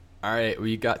All right,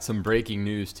 we got some breaking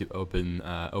news to open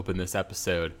this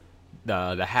episode. The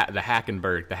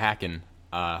Hackenberg, the Hacken,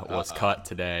 was cut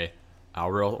today.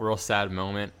 A real sad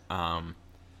moment.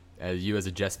 As you as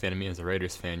a Jets fan and me as a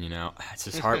Raiders fan, it's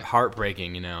just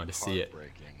heartbreaking, to see it.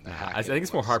 I think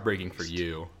it's more heartbreaking for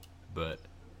you, but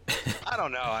I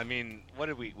don't know. I mean, what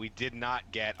did we did not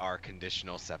get our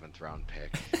conditional 7th round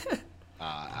pick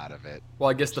out of it.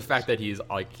 Well, I guess the fact that he's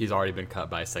already been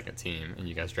cut by a second team, and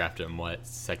you guys drafted him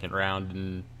second round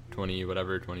in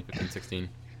 2015, 16.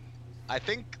 I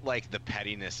think the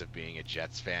pettiness of being a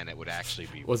Jets fan, it would actually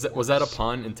be. Was that a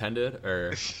pun intended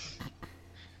or?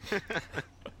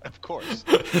 Of course.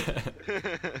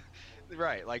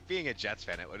 Right, being a Jets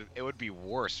fan, it would be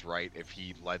worse, right, if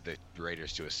he led the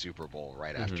Raiders to a Super Bowl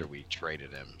right after we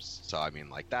traded him. So I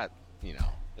mean, that,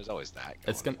 there's always that.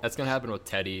 That's gonna happen with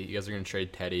Teddy. You guys are gonna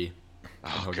trade Teddy,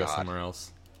 and he'll go somewhere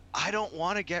else. I don't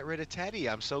want to get rid of Teddy.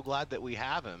 I'm so glad that we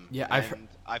have him. Yeah,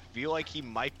 I feel like he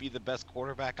might be the best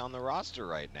quarterback on the roster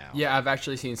right now. Yeah, I've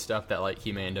actually seen stuff that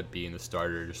he may end up being the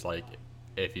starter, just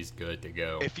if he's good to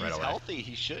go. If he's right away. healthy,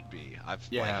 he should be.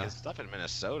 His stuff in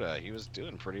Minnesota, he was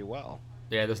doing pretty well.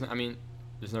 Yeah, there's no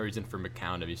reason for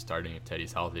McCown to be starting if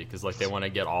Teddy's healthy, because they want to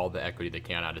get all the equity they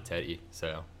can out of Teddy,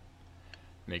 so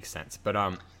makes sense.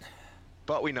 But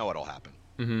we know what'll happen.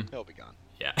 Mm-hmm. He'll be gone.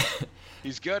 Yeah.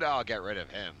 He's good. I'll get rid of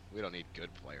him. We don't need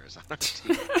good players on our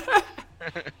team.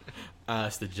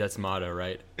 It's the Jets motto,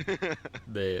 right?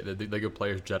 the good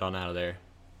players jet on out of there.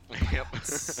 Yep.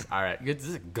 All right, this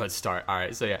is a good start. All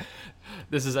right, so yeah,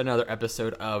 this is another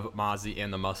episode of Mozzie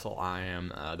and the Muscle. I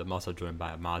am the Muscle, joined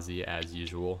by Mozzie as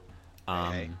usual.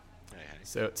 Hey.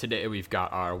 So today we've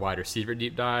got our wide receiver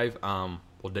deep dive.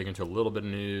 We'll dig into a little bit of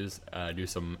news, do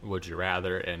some would you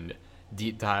rather, and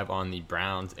deep dive on the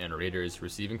Browns and Raiders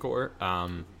receiving core.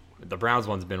 The Browns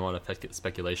one's been one of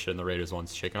speculation. The Raiders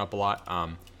one's shaken up a lot.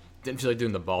 Didn't feel like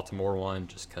doing the Baltimore one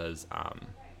just because,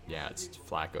 it's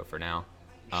Flacco for now.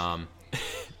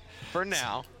 For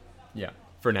now. Yeah,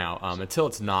 for now. Until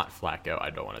it's not Flacco, I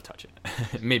don't want to touch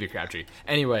it. Maybe Crabtree.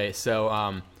 Anyway,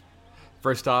 so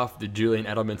first off, the Julian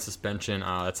Edelman suspension.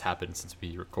 That's happened since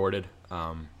we recorded.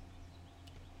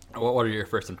 What are your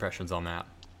first impressions on that?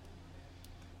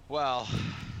 Well,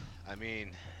 I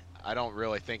mean, I don't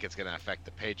really think it's going to affect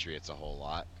the Patriots a whole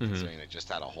lot, considering they just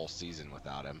had a whole season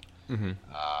without him. Mm-hmm.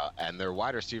 And their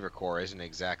wide receiver core isn't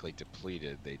exactly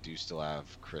depleted. They do still have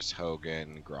Chris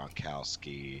Hogan,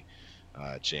 Gronkowski,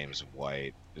 James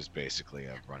White is basically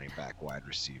a running back wide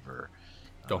receiver.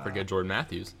 Don't forget Jordan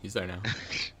Matthews. He's there now.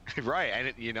 Right,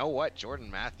 and you know what?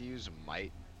 Jordan Matthews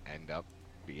might end up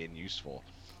being useful.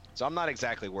 So I'm not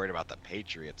exactly worried about the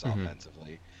Patriots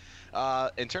offensively.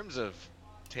 In terms of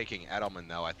taking Edelman,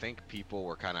 though, I think people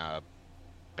were kind of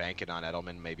banking on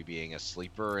Edelman maybe being a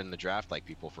sleeper in the draft.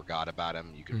 People forgot about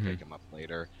him. You could pick him up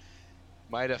later.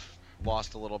 Might have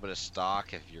lost a little bit of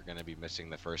stock if you're going to be missing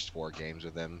the first 4 games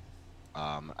with him.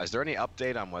 Is there any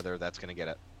update on whether that's going to get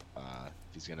if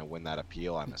he's going to win that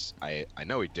appeal? I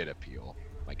know he did appeal.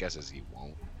 My guess is he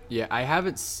won't. Yeah, I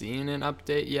haven't seen an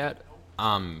update yet.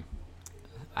 I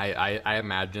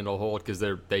imagine it'll hold because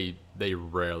they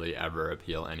rarely ever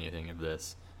appeal anything of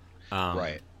this.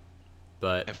 Right.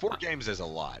 But 4 games is a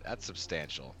lot. That's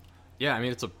substantial. Yeah, I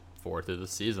mean it's a fourth of the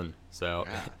season, so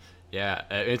yeah,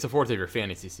 it's a fourth of your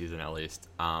fantasy season at least.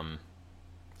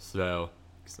 So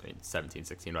 17,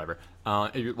 16, whatever.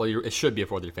 It should be a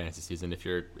fourth of your fantasy season. If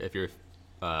your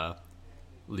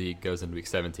league goes into week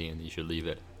 17, you should leave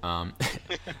it,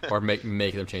 or make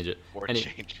them change it. Or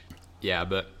change. Yeah,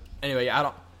 but anyway,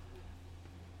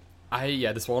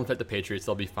 this won't affect the Patriots.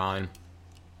 They'll be fine.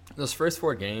 Those first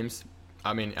 4 games,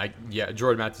 I mean,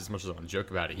 Jordan Matthews, as much as I want to joke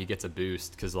about it, he gets a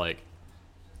boost because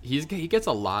he gets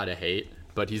a lot of hate,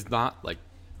 but he's not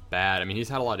bad. I mean, he's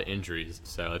had a lot of injuries,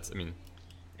 so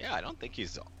Yeah, I don't think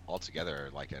he's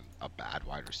altogether a bad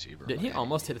wide receiver. Did he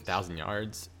almost hit 1,000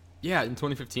 yards? Yeah, in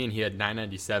 2015 he had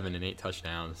 997 and 8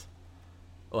 touchdowns.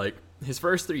 His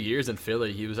first 3 years in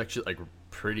Philly, he was actually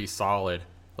pretty solid.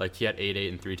 He had 8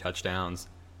 and 3 touchdowns.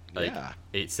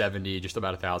 870, just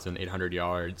about 1,800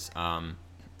 yards. I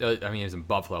mean, he was in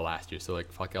Buffalo last year, so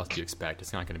fuck else do you expect?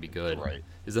 It's not going to be good. Right.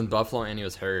 He's in Buffalo and he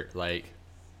was hurt.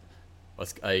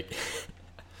 It's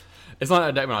not an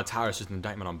indictment on Tyler, it's just an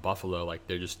indictment on Buffalo.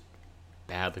 They're just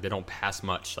bad. They don't pass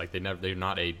much. They're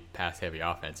not a pass-heavy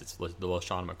offense. It's the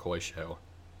LaShawn McCoy show.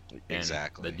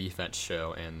 Exactly. And the defense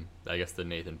show, and I guess the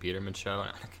Nathan Peterman show.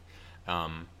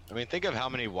 I mean, think of how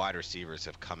many wide receivers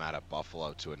have come out of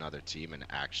Buffalo to another team and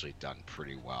actually done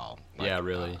pretty well. Yeah,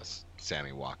 really.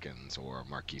 Sammy Watkins or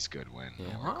Marquise Goodwin.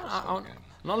 Yeah. I don't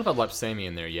know if I'd let Sammy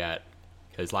in there yet,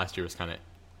 because last year was kind of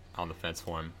on the fence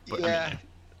for him. But, yeah. I mean,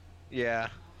 Yeah,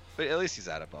 but at least he's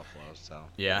out of Buffalo, so.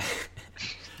 Yeah,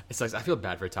 it sucks. I feel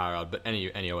bad for Tyrod, but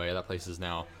anyway, that place is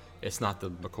now. It's not the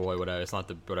McCoy whatever. It's not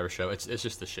the whatever show. It's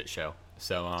just the shit show.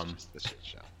 So It's just the shit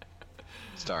show.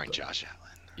 Starring Josh Allen.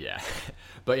 yeah,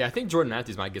 but yeah, I think Jordan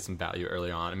Matthews might get some value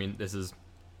early on. I mean, this is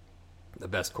the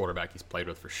best quarterback he's played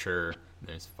with for sure.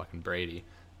 There's fucking Brady,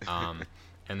 and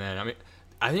then I mean,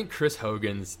 I think Chris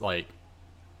Hogan's like,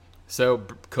 so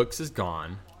Cooks is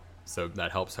gone, so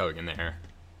that helps Hogan there.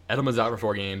 Edelman's out for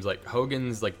 4 games. Like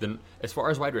Hogan's like as far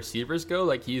as wide receivers go,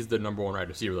 like he's the number 1 wide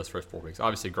receiver those first 4 weeks.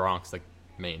 Obviously Gronk's like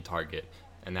main target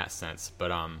in that sense,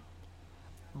 but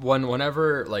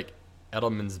whenever like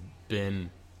Edelman's been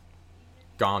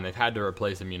gone, they've had to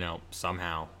replace him,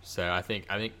 somehow. So I think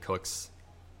Cooks,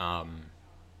 he'll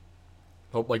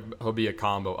be a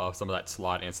combo of some of that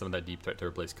slot and some of that deep threat to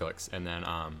replace Cooks, and then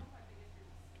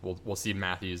we'll see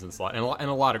Matthews in the slot and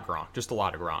a lot of Gronk, just a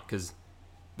lot of Gronk because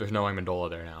there's no Amendola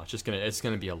there now. It's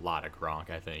gonna be a lot of Gronk,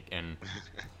 I think, and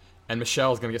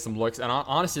Michelle's gonna get some looks. And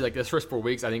honestly, like this first 4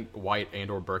 weeks, I think White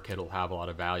and/or Burkhead will have a lot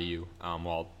of value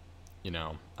while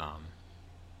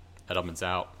Edelman's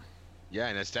out. Yeah,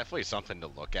 and it's definitely something to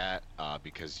look at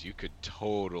because you could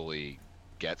totally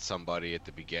get somebody at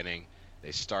the beginning.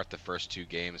 They start the first 2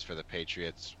 games for the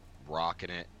Patriots, rocking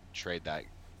it, trade that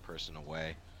person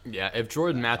away. Yeah, if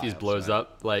Jordan Matthews blows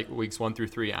up like weeks 1 through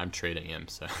 3, I'm trading him.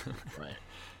 So right.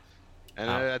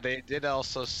 And they did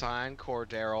also sign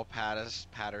Cordero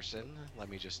Patterson. Let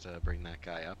me just bring that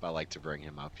guy up. I like to bring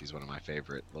him up. He's one of my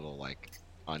favorite little like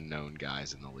unknown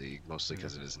guys in the league, mostly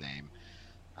because of his name.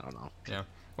 I don't know. Yeah.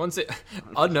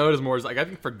 Unknown is more like I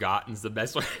think forgotten's the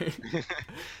best way.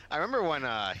 I remember when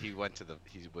he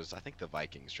was I think the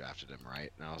Vikings drafted him,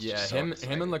 right? And I was just so him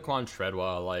excited. and Laquan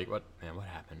Treadwell, like what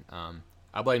happened?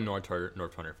 I blame North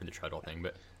Hunter for the Treadwell thing,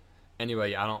 but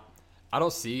anyway, I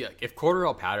don't see like, if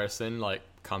Cordero Patterson like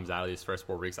comes out of these first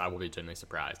 4 weeks, I will be genuinely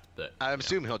surprised. But I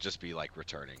assume he'll just be like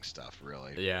returning stuff,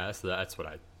 really. Yeah, that's what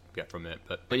I get from it.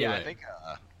 But yeah, anyway. I think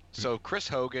so. Chris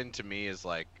Hogan to me is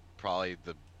like probably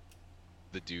the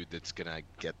dude that's gonna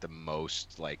get the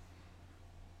most like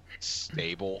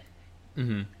stable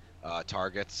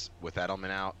targets with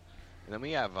Edelman out, and then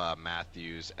we have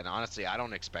Matthews. And honestly, I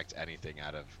don't expect anything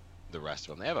out of the rest of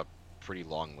them. They have a pretty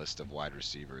long list of wide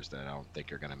receivers that I don't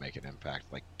think are gonna make an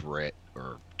impact, like Britt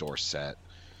or Dorsett.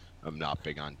 I'm not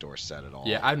big on Dorsett at all.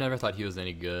 Yeah, I've never thought he was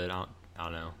any good. I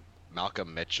don't know.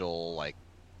 Malcolm Mitchell like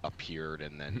appeared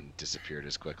and then disappeared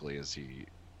as quickly as he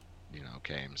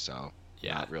came. So.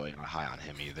 Yeah. Not really high on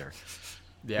him either.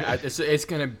 Yeah, it's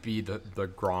going to be the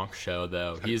Gronk show,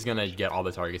 though. He's going to get all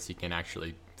the targets he can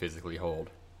actually physically hold.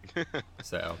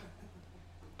 So,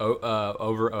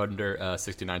 over under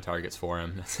 69 targets for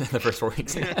him the first 4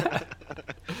 weeks.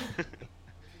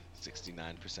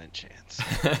 69% chance.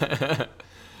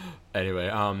 Anyway,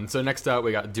 so next up,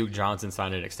 we got Duke Johnson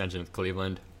signed an extension with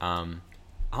Cleveland. I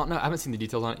don't know. I haven't seen the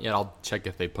details on it yet. I'll check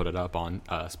if they put it up on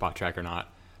Spot Track or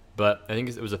not. But I think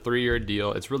it was a 3-year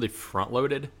deal. It's really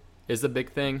front-loaded is the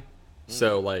big thing.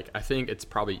 So, like, I think it's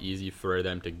probably easy for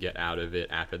them to get out of it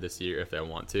after this year if they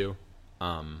want to.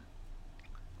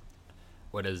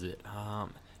 What is it?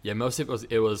 Yeah, most of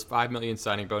it was $5 million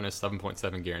signing bonus,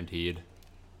 7.7 guaranteed.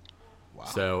 Wow.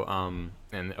 So,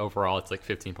 and overall it's like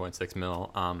 15.6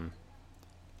 mil.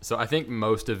 So I think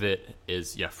most of it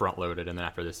is front-loaded, and then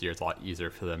after this year it's a lot easier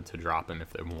for them to drop him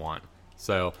if they want.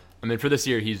 So, I mean, for this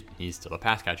year, he's still a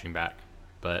pass-catching back.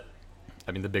 But,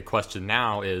 I mean, the big question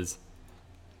now is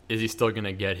he still going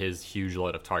to get his huge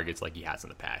load of targets like he has in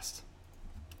the past?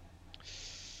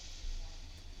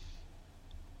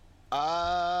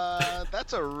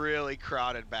 That's a really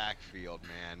crowded backfield,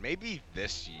 man. Maybe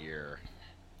this year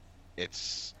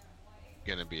it's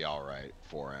going to be all right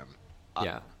for him.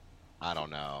 Yeah. I don't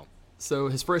know. So,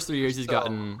 his first 3 years, he's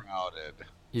gotten... crowded.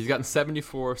 He's gotten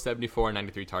 74, 74,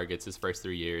 93 targets his first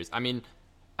 3 years. I mean,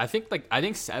 I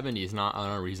think 70 is not an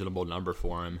unreasonable number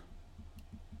for him.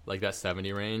 Like that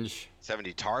 70 range.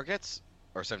 70 targets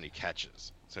or 70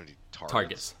 catches? 70 targets.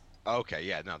 Targets. Okay,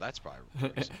 yeah, no, that's probably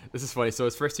reasonable. This is funny. So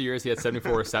his first 2 years, he had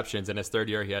 74 receptions, and his third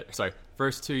year,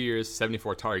 first 2 years,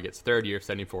 74 targets. Third year,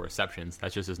 74 receptions.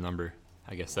 That's just his number,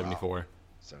 I guess, 74. Wow.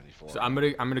 74. So I'm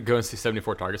gonna go and see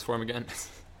 74 targets for him again.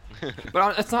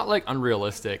 But it's not like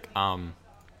unrealistic.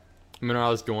 I mean, when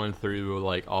I was going through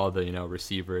like all the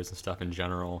receivers and stuff in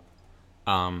general,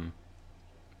 I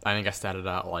think I statted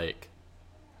out like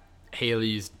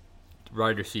Haley's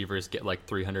wide receivers get like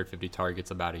 350 targets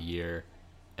about a year,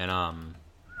 and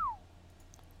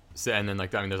so and then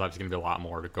like I mean, there's obviously gonna be a lot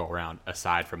more to go around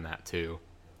aside from that too.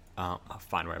 I'll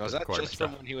find where I Was put the that quarterback just stuff.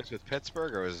 from when he was with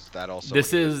Pittsburgh, or was that also?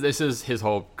 This is his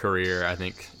whole career, I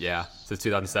think. Yeah, since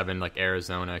 2007, like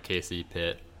Arizona, KC,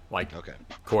 Pitt, like Okay.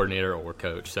 coordinator or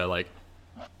coach. So like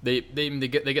they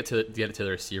get it to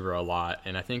the receiver a lot,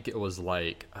 and I think it was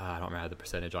like I don't remember the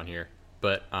percentage on here,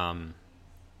 but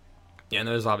yeah, and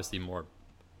there's obviously more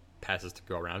passes to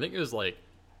go around. I think it was like,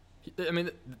 I mean,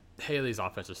 Haley's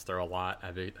offenses throw a lot.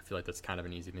 I feel like that's kind of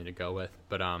an easy thing to go with,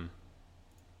 but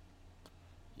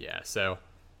yeah. So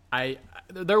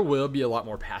there will be a lot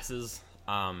more passes.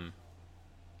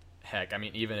 Heck, I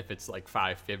mean, even if it's like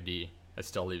 550, it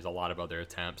still leaves a lot of other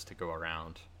attempts to go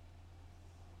around.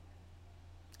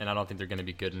 And I don't think they're going to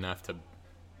be good enough to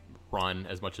run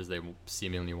as much as they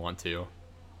seemingly want to.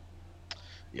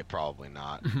 Yeah, probably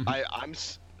not.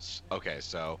 Okay.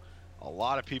 So a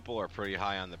lot of people are pretty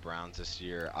high on the Browns this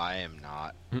year. I am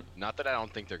not. Not that I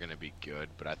don't think they're going to be good,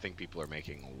 but I think people are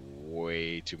making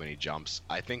way too many jumps.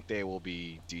 I think they will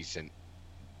be decent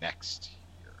next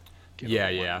year. Give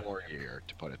them one more year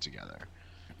to put it together.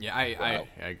 Yeah, I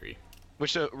agree.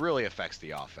 Which really affects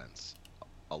the offense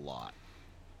a lot.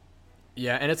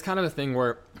 Yeah, and it's kind of a thing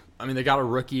where, I mean, they got a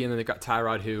rookie, and then they got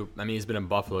Tyrod, who, I mean, he's been in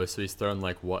Buffalo, so he's thrown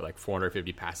like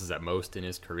 450 passes at most in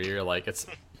his career. Like it's,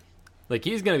 like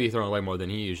he's gonna be throwing way more than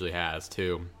he usually has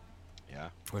too. Yeah,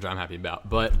 which I'm happy about.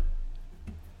 But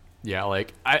yeah,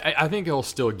 like I think he'll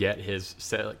still get his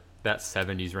that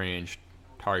 70s range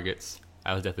targets.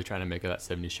 I was definitely trying to make that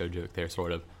 70s show joke there,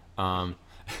 sort of.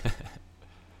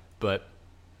 But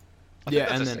I think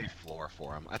that's a safe floor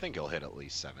for him. I think he'll hit at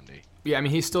least 70. Yeah, I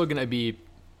mean, he's still gonna be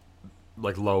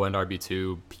like low end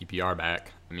RB2 PPR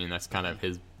back. I mean, that's kind of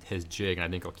his jig, and I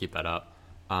think he'll keep that up.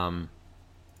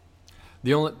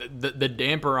 The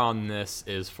damper on this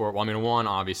is for, well, I mean, one,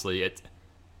 obviously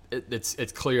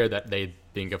it's clear that they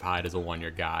think of Hyde as a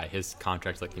 1-year guy. His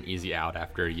contract's like an easy out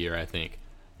after a year, I think.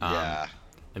 Yeah.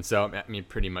 And so, I mean,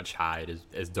 pretty much Hyde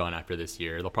is done after this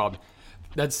year. They'll probably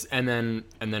and then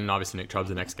obviously Nick Chubb's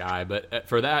the next guy. But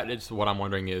for that, it's what I'm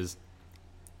wondering is,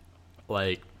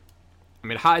 like, I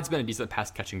mean, Hyde's been a decent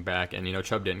pass catching back, and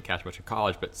Chubb didn't catch much in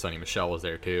college, but Sonny Michel was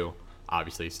there too,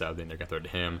 obviously. So then they're gonna throw it to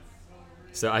him.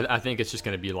 So I think it's just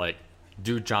gonna be like,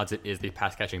 Duke Johnson is the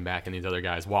pass catching back, and these other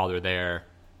guys, while they're there,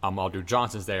 while Duke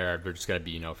Johnson's there, they're just gonna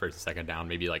be first and second down,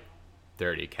 maybe like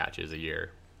 30 catches a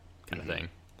year, kind of thing.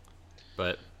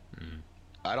 But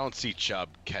I don't see Chubb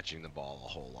catching the ball a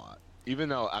whole lot. Even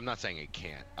though I'm not saying it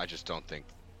can't, I just don't think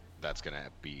that's gonna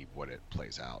be what it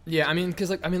plays out. Yeah, I mean, because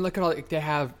look at all they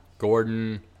have: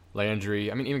 Gordon,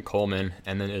 Landry, I mean, even Coleman,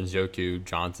 and then Njoku,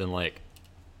 Johnson. Like,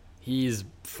 he's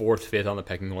 4th, 5th on the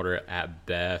pecking order at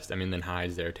best. I mean, then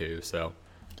Hyde's there too. So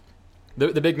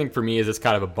the big thing for me is it's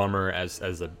kind of a bummer as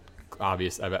a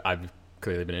obvious. I've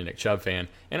clearly been a Nick Chubb fan,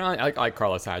 and I like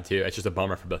Carlos Hyde too. It's just a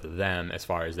bummer for both of them as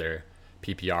far as their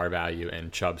PPR value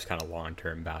and Chubb's kind of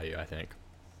long-term value, I think.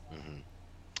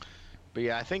 But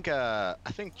yeah, I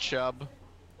think Chubb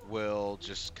will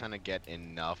just kind of get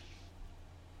enough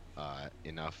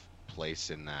place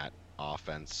in that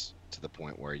offense to the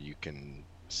point where you can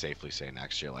safely say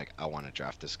next year, like, I want to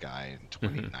draft this guy in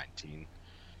 2019.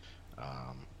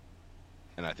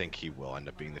 And I think he will end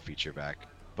up being the feature back.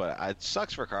 But it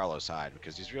sucks for Carlos Hyde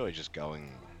because he's really just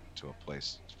going to a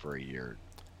place for a year,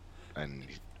 and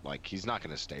he's not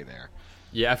going to stay there.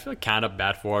 Yeah, I feel kind of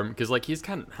bad for him because he's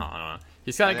kind of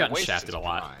gotten shafted a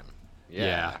lot.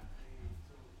 Yeah.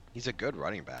 He's a good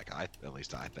running back. At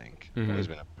least I think. I've always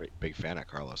been a big fan of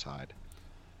Carlos Hyde.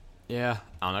 Yeah,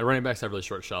 I don't know. Running backs have really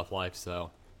short shelf life,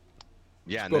 so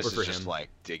yeah, and this is just like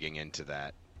digging into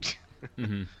that.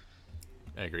 I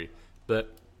agree,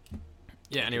 but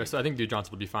yeah. Anyway, so I think Duke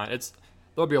Johnson will be fine.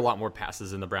 There'll be a lot more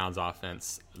passes in the Browns'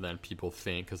 offense than people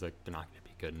think because they're not going to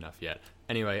be good enough yet.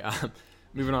 Anyway.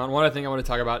 Moving on, one other thing I want to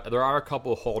talk about, there are a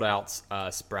couple holdouts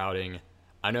sprouting.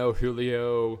 I know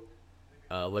Julio,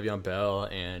 Le'Veon Bell,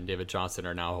 and David Johnson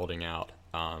are now holding out,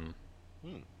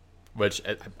 which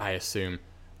I assume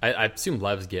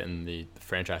Lev's getting the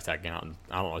franchise tag out, and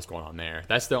I don't know what's going on there.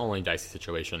 That's the only dicey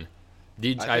situation.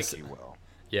 I think he will.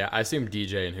 Yeah, I assume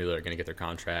DJ and Julio are going to get their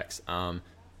contracts. I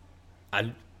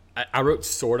wrote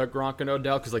sort of Gronk and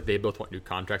Odell because they both want new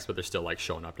contracts, but they're still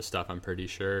showing up to stuff, I'm pretty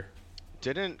sure.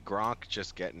 Didn't Gronk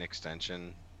just get an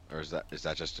extension, or is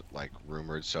that just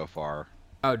rumored so far?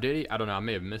 Oh, did he? I don't know. I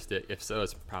may have missed it. If so,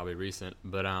 it's probably recent.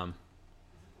 But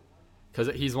because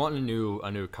he's wanting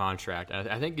a new contract.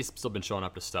 I think he's still been showing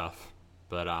up to stuff.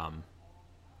 But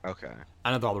okay.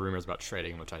 I know all the rumors about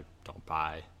trading, which I don't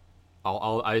buy.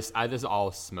 This is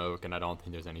all smoke, and I don't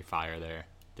think there's any fire there,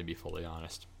 to be fully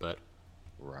honest. But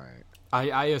right.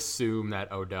 I assume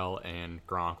that Odell and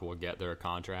Gronk will get their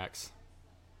contracts.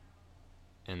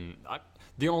 And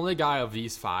the only guy of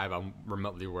these five I'm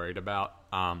remotely worried about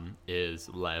is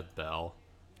Lev Bell,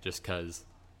 just because,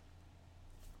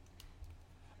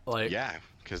 like, Yeah,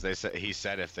 because he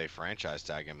said if they franchise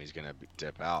tag him, he's gonna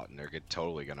dip out, and they're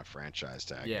totally gonna franchise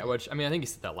tag yeah, him. which I mean I think he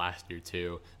said that last year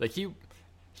too. Like he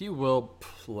will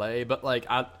play, but like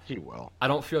He will. I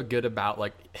don't feel good about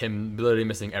like him literally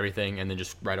missing everything and then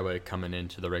just right away coming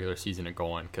into the regular season and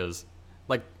going, because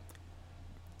like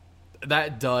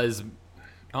that does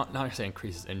not say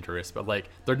increases interest, but like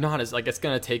they're not as like it's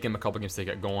gonna take him a couple games to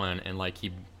get going, and like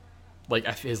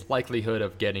his likelihood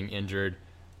of getting injured,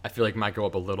 I feel like might go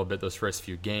up a little bit those first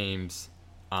few games,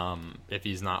 if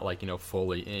he's not like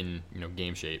fully in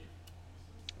game shape.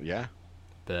 Yeah,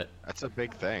 But that's a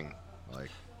big thing.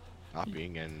 Like not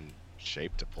being in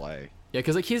shape to play. yeah,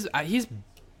 because like he's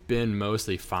been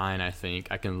mostly fine. I think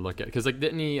I can look at, because like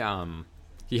didn't he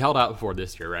held out before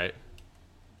this year, right?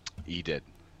 He did.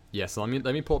 Yeah, so let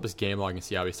me pull up his game log and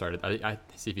see how he started. I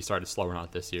see if he started slow or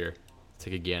not this year.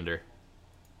 Take a gander.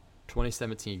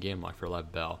 2017 game log for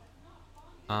Lev Bell.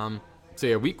 So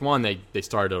yeah, week 1 they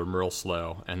started him real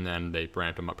slow, and then they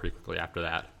ramped him up pretty quickly after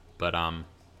that. But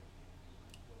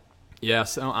yeah,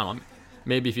 so I don't know.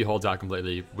 Maybe if he holds out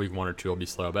completely, week 1 or 2 will be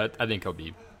slow, but I think he'll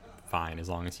be fine as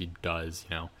long as he does,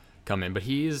 come in. But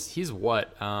he's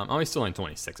what? He's still only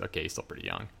 26. Okay, he's still pretty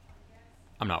young.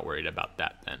 I'm not worried about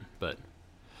that then, but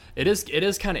it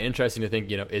is kind of interesting to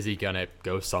think, is he gonna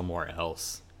go somewhere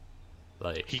else?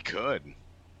 Like He could.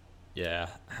 yeah,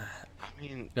 I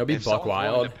mean, It'll be if Buck someone's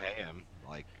willing Wild. to pay him,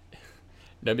 like,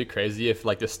 that'd be crazy if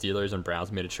like the Steelers and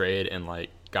Browns made a trade and like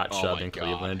got Oh shoved my in God.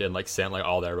 Cleveland and like sent like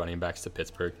all their running backs to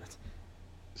Pittsburgh.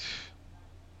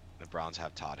 the Browns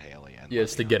have Todd Haley and Yeah,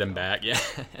 just to get him Le'Veon back. Yeah,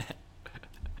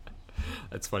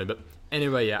 that's funny. But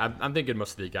anyway, yeah, I'm thinking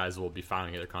most of the guys will be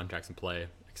filing their contracts and play,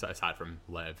 aside from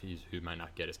Lev, who might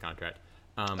not get his contract.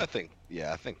 Bell. I think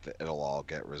that it'll all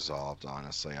get resolved.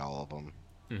 Honestly, all of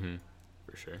them.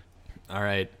 For sure. All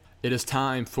right, it is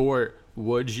time for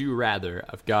Would You Rather.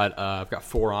 I've got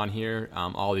 4 on here.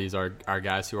 All these are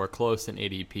guys who are close in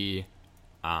ADP.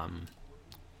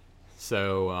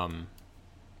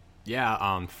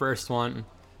 First one,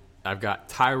 I've got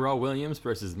Tyrell Williams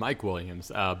versus Mike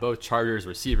Williams, both Chargers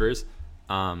receivers.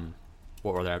 What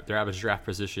were their average draft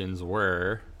positions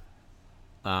were?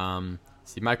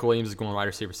 Mike Williams is going wide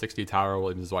receiver 60, Tyrell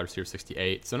Williams is wide receiver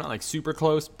 68. So not like super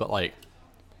close, but like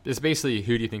it's basically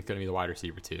who do you think is going to be the wide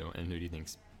receiver 2, and who do you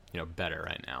think's better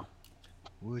right now?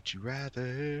 Would you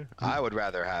rather? I would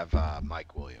rather have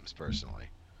Mike Williams personally.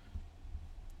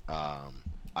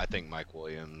 I think Mike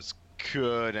Williams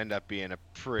could end up being a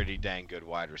pretty dang good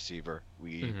wide receiver.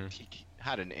 He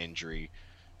had an injury,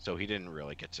 so he didn't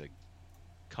really get to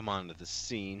come onto the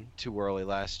scene too early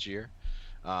last year.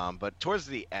 But towards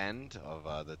the end of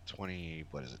the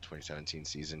 2017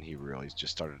 season, he really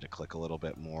just started to click a little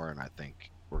bit more, and I think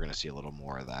we're going to see a little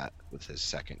more of that with his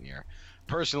second year.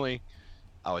 Personally,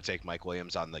 I would take Mike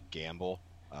Williams on the gamble.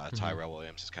 Tyrell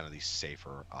Williams is kind of the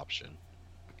safer option.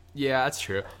 Yeah, that's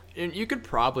true. And you could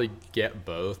probably get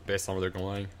both based on where they're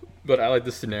going. But I like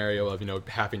the scenario of,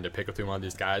 having to pick between one of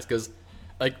these guys, because,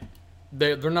 like,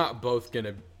 they're not both going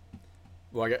to...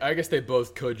 Well, I guess they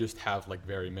both could just have, like,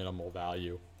 very minimal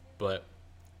value. But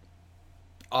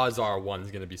odds are one's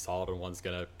going to be solid and one's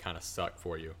going to kind of suck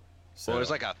for you. So Well, there's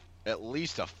like at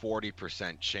least a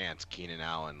 40% chance Keenan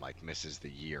Allen, like, misses the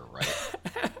year, right?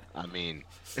 I mean...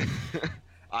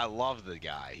 I love the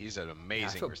guy. He's an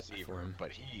amazing receiver,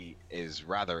 but he is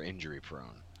rather injury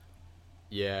prone.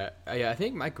 Yeah, I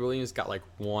think Mike Williams got like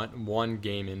one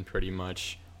game in pretty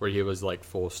much where he was like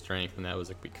full strength, and that was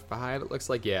like week 5. It looks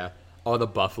like, yeah. Oh, the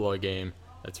Buffalo game.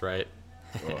 That's right.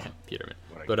 Peterman.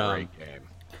 What a great game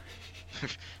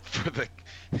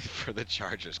for the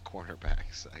Chargers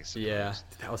cornerbacks, I suppose. Yeah,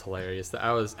 that was hilarious.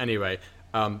 Anyway.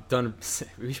 Done.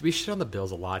 We shit on the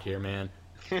Bills a lot here, man.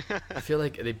 I feel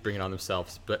like they bring it on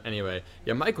themselves, but anyway,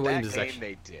 yeah. Mike Williams is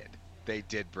actually. They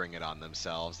did bring it on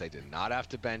themselves. They did not have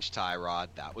to bench Tyrod.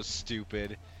 That was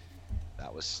stupid.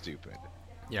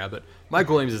 Yeah, but Mike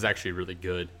Williams is actually really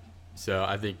good, so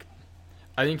I think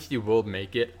he will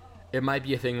make it. It might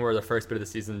be a thing where the first bit of the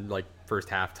season, like first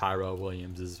half, Tyrell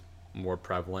Williams is more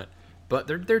prevalent, but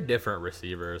they're different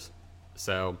receivers,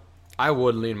 so I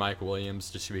would lean Mike Williams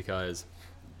just because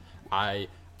I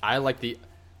like the.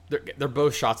 They're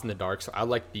both shots in the dark, so I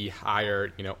like the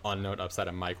higher, unknown upside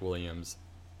of Mike Williams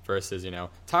versus,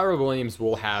 Tyrell Williams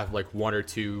will have like 1 or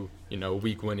 2,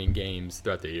 week-winning games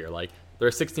throughout the year. Like, there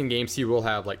are 16 games, he will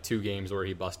have like 2 games where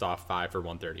he busts off 5 for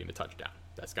 130 and a touchdown.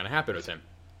 That's gonna happen with him.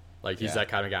 Like, he's that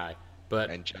kind of guy. But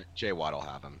and Jay Watt will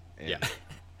have him. Yeah.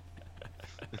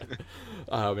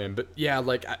 Oh man, but yeah,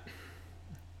 like,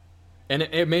 and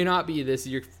it may not be this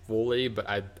year fully, but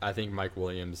I think Mike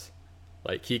Williams,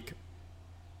 like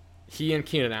he and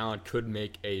Keenan Allen could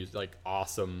make a like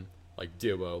awesome like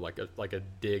duo, like a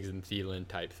Diggs and Thielen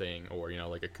type thing, or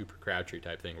like a Cooper Crabtree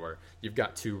type thing, where you've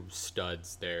got two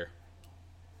studs there.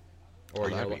 Or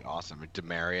that'd be awesome.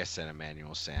 Demarius and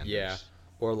Emmanuel Sanders. Yeah,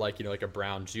 or like a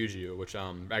Brown Juju, which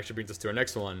actually brings us to our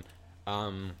next one.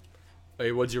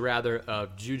 Would you rather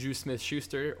of Juju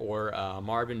Smith-Schuster or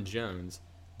Marvin Jones?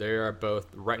 They are both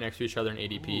right next to each other in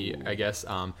ADP. Ooh. I guess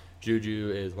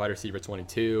Juju is wide receiver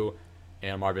 22,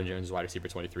 and Marvin Jones is wide receiver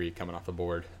 23 coming off the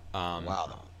board.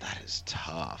 Wow, that is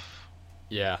tough.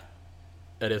 Yeah,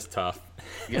 it is tough.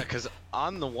 Yeah, because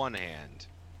on the one hand,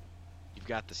 you've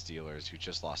got the Steelers who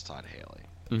just lost Todd Haley.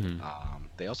 Mm-hmm.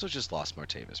 They also just lost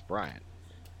Martavis Bryant.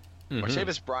 Mm-hmm.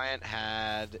 Martavis Bryant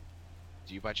had...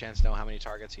 Do you by chance know how many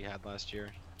targets he had last year?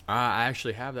 I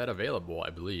actually have that available, I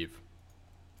believe.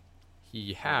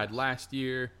 He had last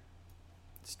year,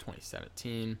 it's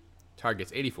 2017,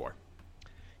 targets 84.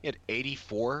 He had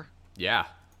 84? Yeah.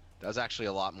 That was actually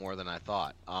a lot more than I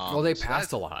thought. Well, they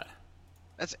passed a lot.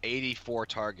 That's 84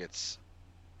 targets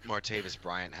Martavis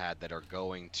Bryant had that are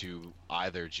going to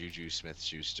either Juju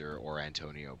Smith-Schuster or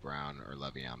Antonio Brown or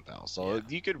Le'Veon Bell. So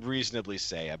you could reasonably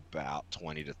say about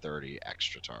 20 to 30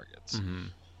 extra targets. Mm-hmm.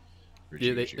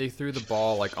 Yeah, they threw the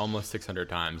ball like almost 600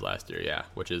 times last year, yeah,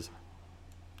 which is,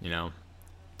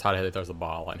 Todd Haley throws the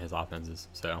ball in his offenses,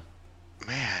 so.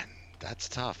 Man, that's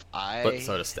tough. But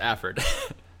so does Stafford.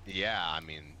 Yeah, I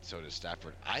mean, so does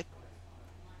Stafford. I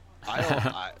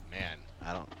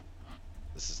don't.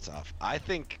 This is tough. I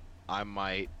think I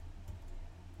might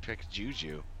pick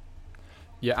Juju.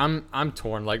 Yeah, I'm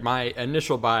torn. Like, my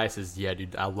initial bias is, yeah,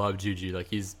 dude, I love Juju. Like,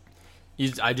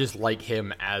 I just like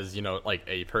him as, like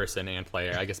a person and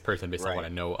player. I guess person based on what I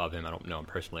know of him. I don't know him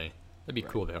personally. That'd be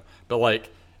cool though. But like,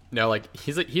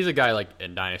 he's a guy like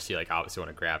in Dynasty, like I obviously want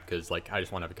to grab because like I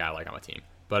just want to have a guy like on my team.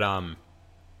 But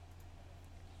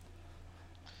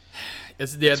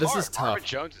this is tough. Marvin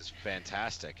Jones is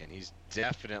fantastic, and he's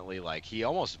definitely like he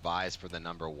almost vies for the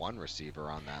number one receiver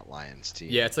on that Lions team.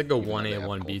 Yeah, it's like a 1A and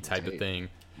 1B type of thing.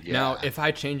 Yeah. Now, if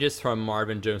I change this from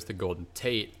Marvin Jones to Golden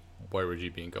Tate, where would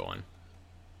you be going?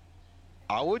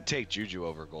 I would take Juju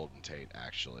over Golden Tate,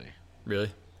 actually.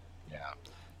 Really? Yeah.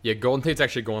 Yeah, Golden Tate's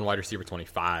actually going wide receiver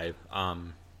 25. So I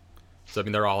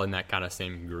mean, they're all in that kind of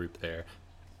same group there.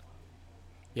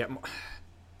 Yeah.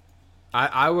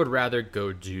 I would rather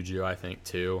go Juju, I think,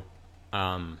 too.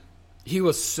 He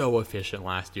was so efficient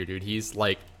last year, dude. He's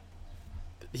like,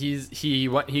 he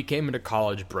came into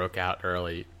college, broke out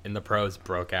early. In the pros,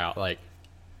 broke out. Like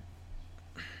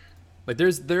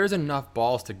there's enough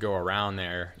balls to go around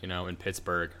there, in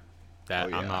Pittsburgh,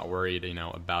 that I'm not worried,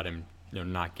 about him,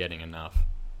 not getting enough.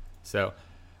 So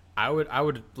I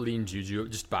would lean Juju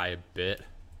just by a bit,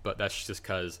 but that's just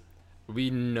because we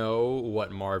know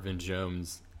what Marvin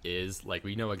Jones is. Like,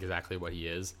 we know exactly what he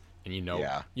is, and you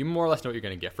more or less know what you're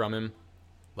going to get from him.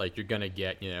 Like, you're going to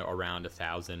get, around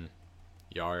 1,000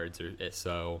 yards or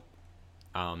so.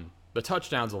 The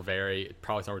touchdowns will vary,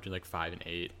 probably somewhere between like 5 and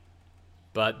 8.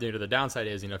 But the downside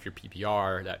is, if you're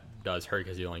PPR, that does hurt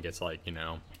because he only gets like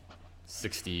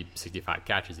 60, 65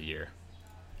 catches a year.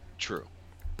 True.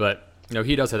 But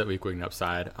he does have that weak wing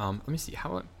upside. Let me see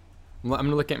how. I'm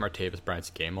gonna look at Martavis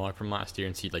Bryant's game log from last year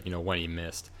and see when he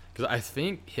missed, because I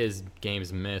think his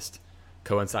games missed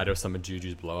coincided with some of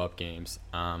Juju's blow up games.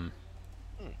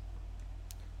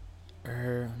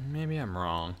 Or maybe I'm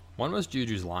wrong. One was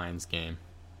Juju's Lions game,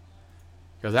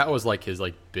 because that was like his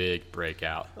big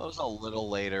breakout. It was a little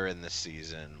later in the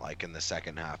season, like in the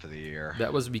second half of the year.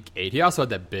 That was week 8. He also had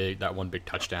that one big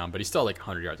touchdown, but he's still like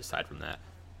 100 yards aside from that.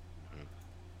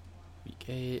 Week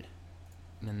 8,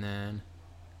 and then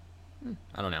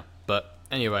I don't know, but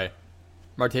anyway,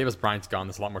 Martavis Bryant's gone.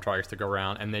 There's a lot more targets to go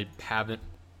around, and they haven't.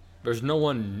 There's no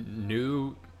one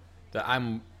new that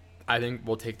I think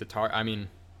will take the target. I mean,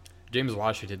 James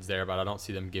Washington's there, but I don't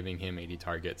see them giving him 80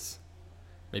 targets.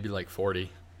 Maybe like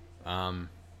 40. Yeah,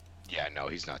 no,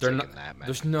 he's not taking that many.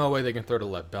 There's no way they can throw to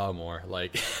Le'Veon more.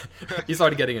 Like, he's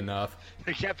already getting enough.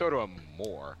 They can't throw to him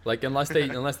more. Like, unless they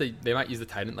might use the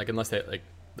tight end. Like,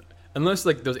 unless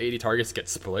those 80 targets get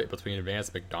split between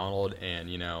Vance McDonald and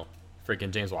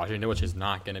freaking James Washington, which is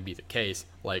not going to be the case.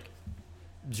 Like,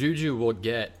 Juju will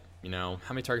get how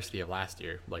many targets did he have last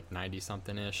year? Like 90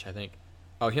 something ish, I think.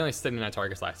 Oh, he only had 79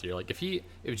 targets last year. Like, if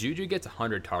Juju gets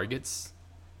 100 targets,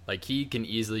 like, he can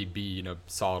easily be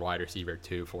solid wide receiver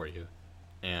 2 for you,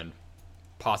 and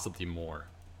possibly more.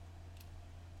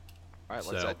 All right,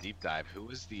 let's deep dive. Who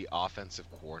was the offensive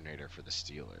coordinator for the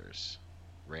Steelers?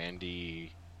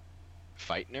 Randy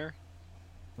Feitner?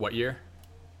 What year?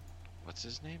 What's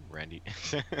his name? Randy.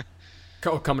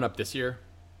 Coming up this year.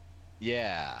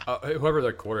 Yeah. Whoever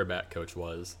their quarterback coach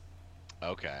was.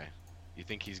 Okay. You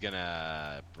think he's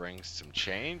gonna bring some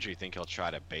change, or you think he'll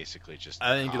try to basically just?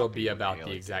 I think it'll be copy what about Haley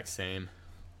the did? exact same.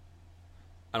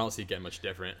 I don't see it getting much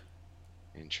different.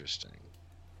 Interesting.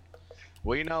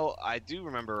 Well, I do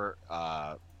remember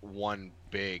one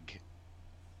big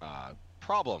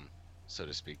problem, so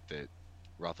to speak, that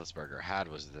Roethlisberger had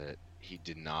was that he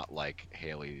did not like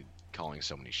Haley calling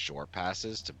so many short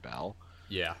passes to Bell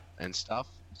Yeah. and stuff.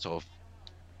 So if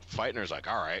Feitner's like,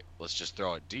 all right, let's just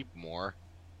throw it deep more,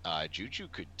 Juju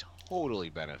could totally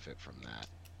benefit from that.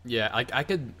 Yeah, I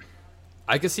could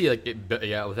see like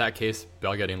with that case,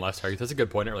 Bell getting less targets. That's a good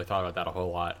point. I didn't really thought about that a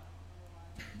whole lot.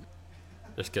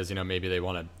 Just because maybe they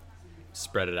want to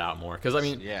spread it out more.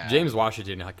 Because Yeah. James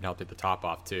Washington can help take the top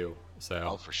off too. So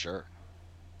Oh, for sure.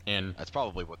 and That's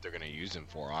probably what they're going to use him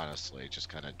for, honestly. Just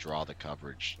kind of draw the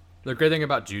coverage. the great thing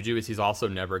about Juju is he's also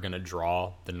never going to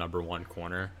draw the number one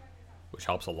corner, which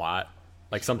helps a lot.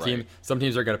 Like some Right.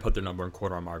 teams are going to put their number one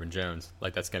corner on Marvin Jones.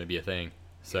 Like that's going to be a thing.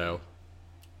 So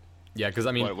yeah, because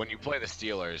But when you play the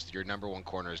Steelers, your number one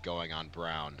corner is going on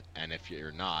Brown, and if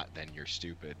you're not, then you're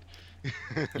stupid.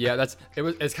 yeah, it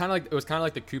was kind of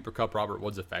like the Cooper Kupp Robert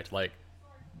Woods effect. Like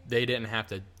they didn't have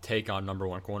to take on number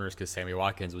one corners because Sammy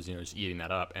Watkins was just eating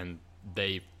that up, and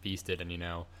they feasted. And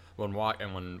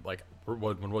when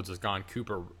Woods was gone,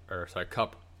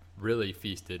 Kupp really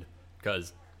feasted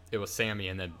because it was Sammy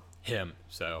and then him.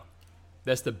 So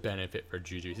that's the benefit for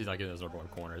Juju. He's not getting those number one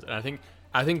corners, and I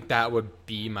think that would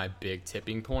be my big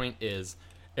tipping point. Is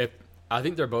if I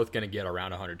think they're both going to get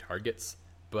around 100 targets,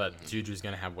 but Juju's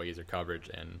going to have way easier coverage,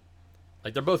 and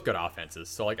like they're both good offenses.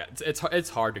 So like it's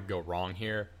hard to go wrong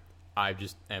here. I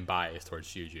just am biased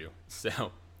towards Juju,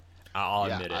 so I'll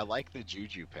admit it. I like the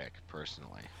Juju pick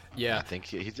personally. Yeah. I think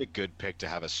he's a good pick to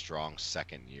have a strong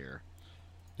second year.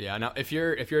 Yeah. Now, if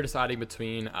you're deciding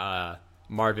between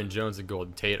Marvin Jones and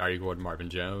Golden Tate, are you going Marvin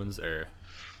Jones or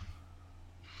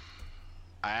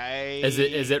is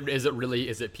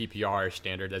it PPR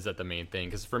standard? Is that the main thing?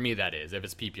 Because for me, that is. If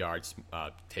it's PPR, it's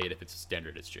Tate. If it's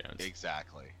standard, it's Jones.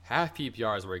 Exactly. Half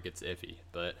PPR is where it gets iffy,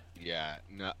 but Yeah.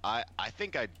 No, I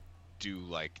think I do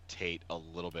like Tate a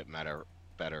little bit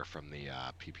better from the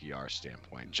PPR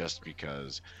standpoint, just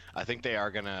because I think they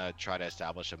are gonna try to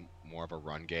establish more of a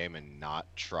run game and not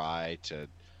try to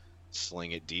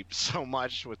sling it deep so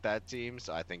much with that team.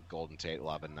 So I think Golden Tate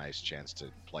will have a nice chance to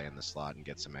play in the slot and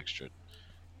get some extra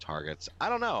targets. I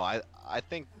don't know. I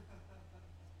think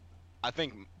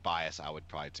bias. I would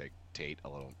probably take Tate a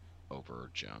little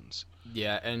over Jones.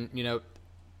 yeah, and I'm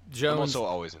Jones. also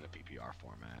always in the PPR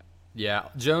format. Yeah,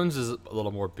 Jones is a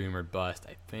little more boom or bust.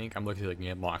 I think I'm looking at the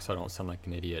game block, so I don't sound like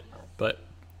an idiot. But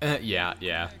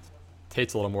yeah,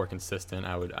 Tate's a little more consistent.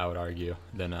 I would argue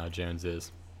than Jones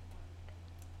is.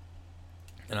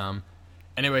 And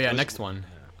anyway, yeah, next one.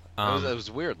 It was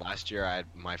weird. Last year,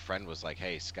 my friend was like,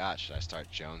 "Hey, Scott, should I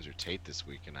start Jones or Tate this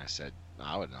week?" And I said,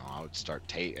 "I would know. I would start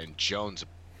Tate." And Jones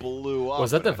blew up.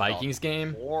 Was that and the I felt Vikings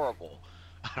game? Horrible.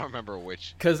 I don't remember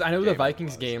which. Because I know the game it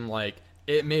Vikings was. game, like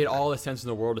it made all the sense in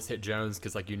the world to hit Jones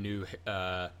because like you knew,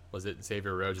 was it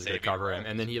Xavier Rhodes was going to Xavier cover him,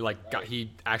 and then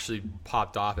he actually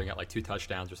popped off and got like 2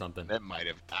 touchdowns or something. That might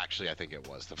have actually. I think it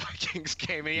was the Vikings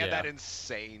game. And he had Yeah. that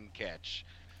insane catch.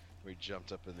 We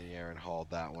jumped up in the air and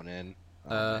hauled that one in.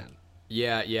 Man.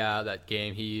 Yeah, that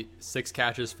game. He 6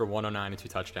 catches for 109 and 2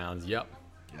 touchdowns. Yep.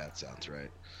 Yeah, that sounds right.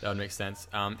 That would make sense.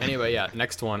 Anyway, yeah,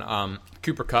 next one.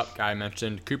 Cooper Kupp, guy I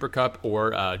mentioned. Cooper Kupp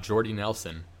or Jordy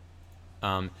Nelson.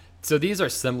 So these are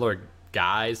similar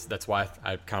guys. That's why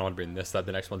I kind of want to bring this up.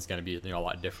 The next one's going to be a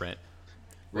lot different.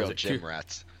 Real Was it gym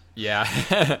rats.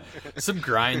 Yeah. Some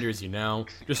grinders,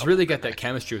 Just really get that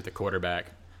chemistry with the quarterback.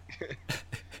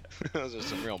 Those are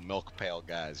some real milk pail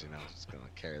guys, just gonna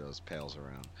carry those pails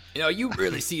around. You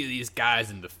really see these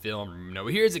guys in the film.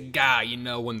 Here's a guy,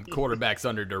 when the quarterback's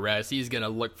under duress, he's going to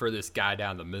look for this guy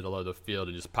down the middle of the field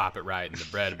and just pop it right in the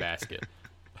bread basket.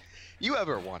 You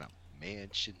ever want a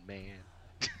mansion, man?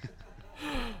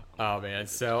 Oh, man.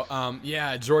 So,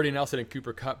 Jordy Nelson and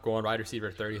Cooper Kupp going wide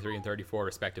receiver 33 and 34,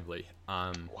 respectively.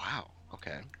 Wow.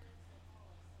 Okay.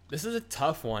 This is a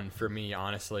tough one for me,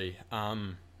 honestly.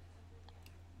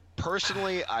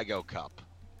 Personally, I go Kupp.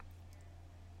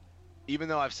 Even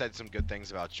though I've said some good things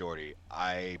about Jordy,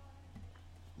 I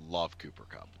love Cooper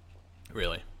Kupp.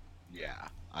 Really? Yeah,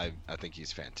 I think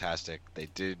he's fantastic. They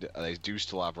do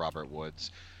still have Robert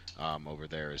Woods over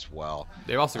there as well.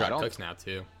 They've also got Cooks now,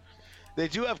 too. They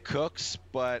do have Cooks,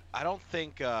 but I don't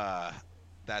think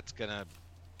that's gonna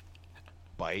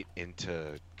bite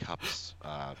into Kupp's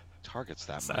targets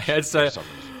that So much. For some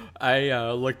reason.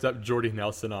 I looked up Jordy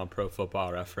Nelson on Pro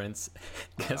Football Reference.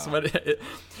 Guess what?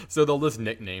 So they'll list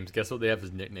nicknames. Guess what they have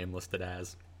his nickname listed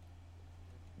as?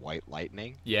 White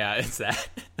Lightning. Yeah, it's that.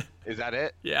 Is that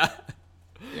it? Yeah.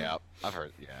 Yeah, I've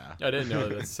heard. Yeah. I didn't know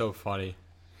that. That's so funny.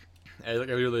 I was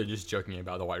really just joking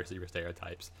about the wide receiver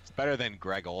stereotypes. It's better than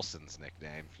Greg Olson's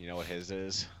nickname. You know what his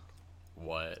is?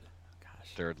 What?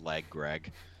 Gosh. Third leg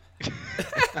Greg.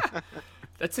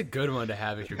 That's a good one to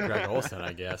have if you're Greg Olson,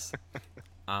 I guess.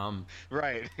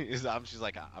 Right. She's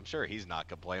like, I'm sure he's not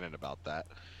complaining about that.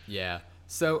 Yeah.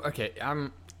 So okay,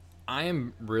 I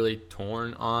am really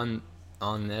torn on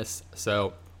this.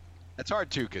 So It's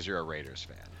hard too because you're a Raiders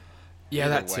fan. yeah,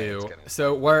 Either that way, too. it's gonna-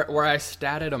 So where I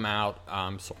statted him out,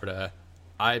 sort of,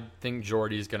 I think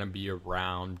Jordy's gonna be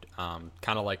around, kind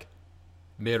of like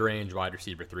mid-range wide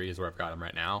receiver 3 is where I've got him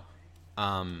right now.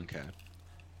 Okay.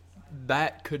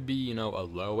 That could be a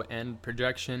low end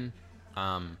projection.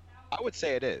 I would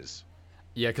say it is.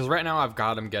 Yeah, because right now I've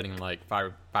got him getting like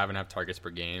 5.5 targets per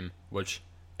game, which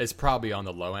is probably on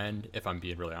the low end if I'm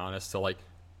being really honest. So like,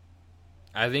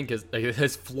 I think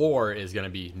his floor is going to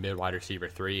be mid wide receiver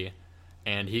 3,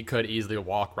 and he could easily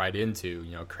walk right into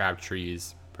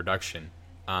Crabtree's production.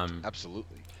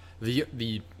 Absolutely.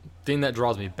 The thing that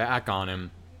draws me back on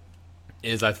him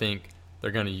is I think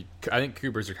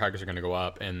Cooper's targets are going to go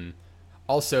up, and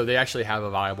also they actually have a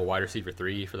viable wide receiver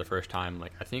 3 for the first time,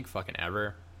 like I think fucking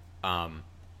ever.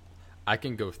 I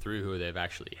can go through who they've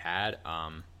actually had,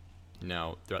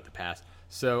 throughout the past.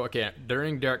 So okay,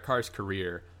 during Derek Carr's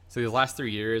career, so these last 3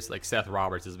 years, like Seth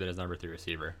Roberts has been his number 3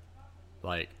 receiver.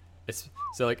 Like it's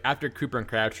so like after Cooper and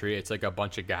Crabtree, it's like a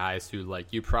bunch of guys who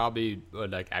like you probably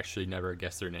would like actually never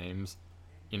guess their names.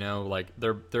 Like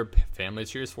their family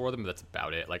cheers for them, but that's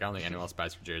about it. Like I don't think anyone else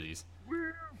buys for jerseys.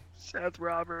 Seth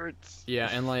Roberts. Yeah,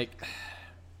 and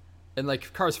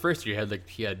Carr's first year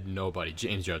he had nobody.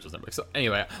 James Jones was number. So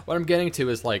anyway, what I'm getting to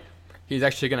is like he's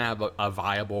actually gonna have a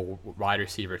viable wide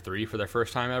receiver 3 for their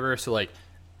first time ever. So like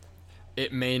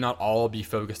it may not all be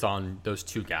focused on those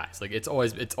 2 guys. Like it's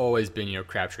always been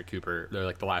Crabtree, Cooper. They're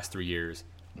like the last 3 years,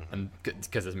 and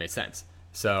because it's made sense.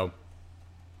 So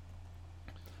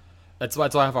that's why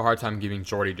I have a hard time giving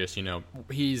Jordy just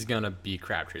he's gonna be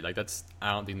Crabtree. Like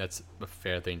I don't think that's a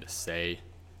fair thing to say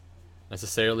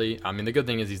necessarily. I mean the good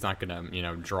thing is he's not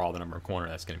gonna draw the number one corner.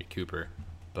 That's gonna be Cooper,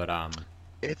 but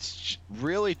It's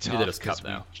really tough did his cup, because we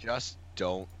though. just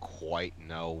don't quite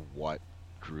know what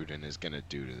Gruden is going to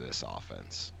do to this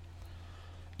offense.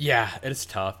 yeah, it's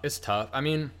tough. It's tough. I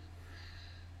mean,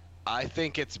 I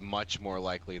think it's much more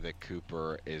likely that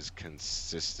Cooper is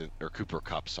consistent, or Cooper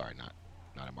Kupp, sorry, not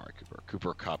Amari Cooper.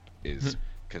 Cooper Kupp is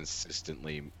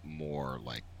consistently more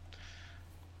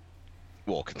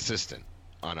consistent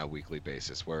on a weekly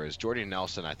basis, whereas Jordy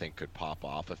Nelson I think could pop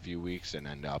off a few weeks and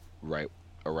end up right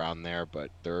around there, but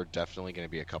there are definitely going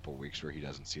to be a couple weeks where he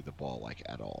doesn't see the ball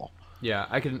at all. yeah,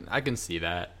 I can see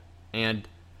that, and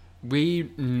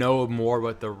we know more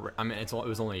what it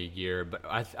was only a year, but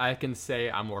I can say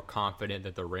I'm more confident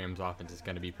that the Rams offense is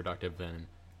going to be productive than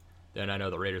I know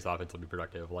the Raiders offense will be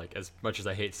productive. Like as much as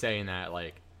I hate saying that,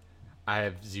 like I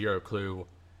have zero clue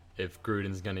if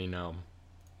Gruden's going to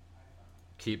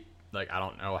keep. Like I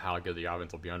don't know how good the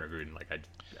offense will be under Gruden. Like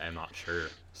I'm not sure.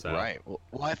 So Right. Well,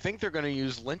 I think they're going to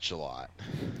use Lynch a lot.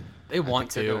 they want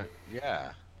to.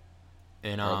 Yeah.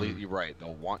 And Or at least, you're right.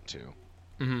 They'll want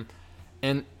to.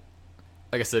 and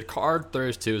like I said, Carr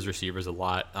throws to his receivers a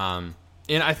lot. And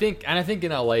I think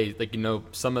in LA, like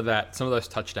some of those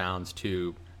touchdowns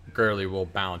to Gurley will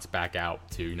bounce back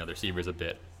out to the receivers a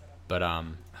bit. But oh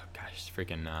gosh,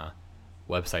 freaking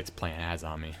website's playing ads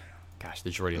on me. Gosh, the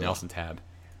Jordy Nelson tab.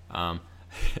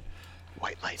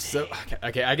 White Lightning. So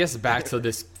okay, I guess back to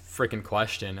this freaking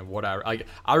question of what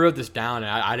I wrote this down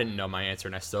and I didn't know my answer,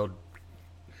 and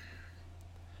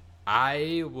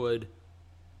I would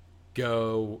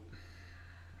go.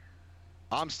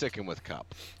 I'm sticking with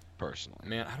Kupp, personally.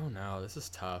 Man, I don't know. This is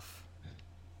tough.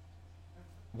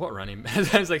 What running?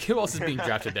 I was like, who else is being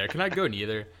drafted there? Can I go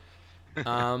neither?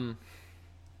 I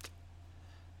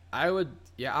would.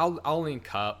 Yeah, I'll lean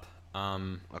Kupp.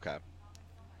 Okay.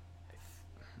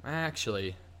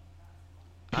 Actually,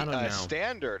 I don't know.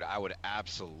 Standard, I would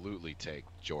absolutely take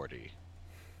Jordy.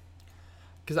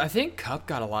 Because I think Kupp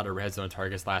got a lot of red zone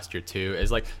targets last year too.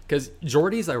 Because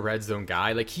Jordy's a red zone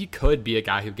guy. Like he could be a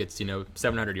guy who gets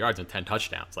 700 yards and 10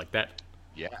 touchdowns like that.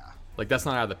 Yeah. Like that's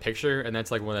not out of the picture, and that's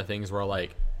like one of the things where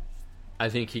like I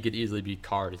think he could easily be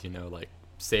Carr's like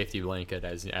safety blanket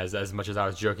as much as I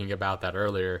was joking about that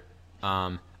earlier.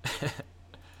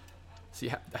 See,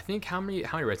 I think how many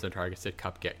red zone targets did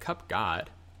Kupp get? Kupp got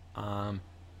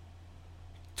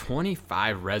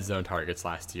 25 red zone targets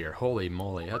last year. Holy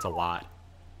moly, that's a lot.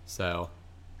 So,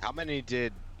 How many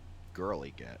did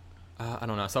Gurley get? I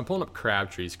don't know. So I'm pulling up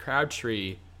Crabtree's.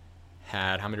 Crabtree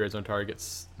had how many red zone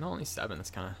targets? No, only 7. That's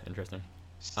kind of interesting.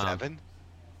 7?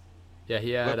 Yeah,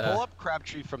 he had. But pull up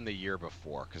Crabtree from the year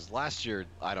before, because last year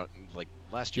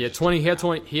last year. He had 20. He had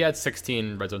 20. He had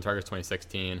 16 red zone targets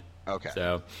 2016. Okay.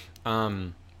 So,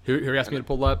 who asked me to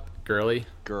pull up? Gurley.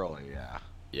 Gurley, yeah.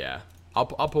 Yeah, I'll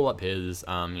pull up his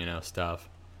stuff.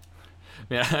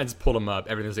 Man, I just pulled him up.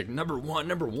 Everything's like number one.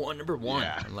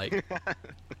 Yeah. I'm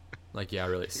like yeah,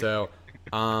 really. So,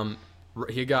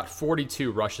 he got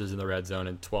 42 rushes in the red zone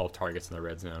and 12 targets in the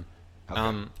red zone.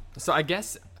 Okay. So I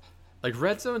guess like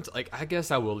red zones, like I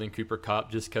guess I will lean Cooper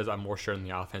Kupp just because I'm more sure in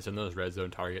the offense and those red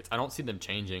zone targets. I don't see them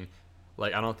changing.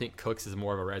 Like I don't think Cooks is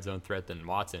more of a red zone threat than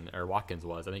Watkins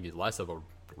was. I think he's less of a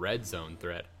red zone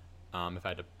threat. If I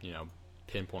had to,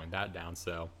 pinpoint that down.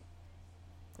 So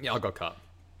yeah, I'll go Kupp.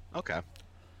 Okay.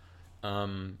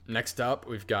 Next up,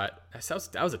 we've got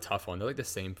that was a tough one. They're like the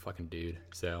same fucking dude.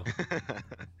 So yeah,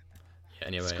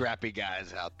 anyway, Scrappy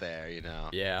guys out there,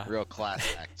 Yeah. Real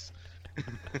class acts.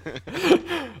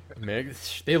 Man,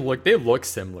 they look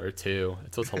similar too.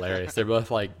 It's what's hilarious. They're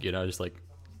both like just like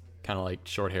kind of like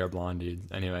short hair blonde dudes.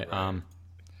 Anyway, Right.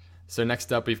 So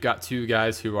next up, we've got two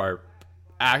guys who are.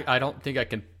 I don't think I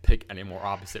can pick any more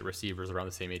opposite receivers around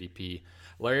the same ADP.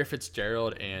 Larry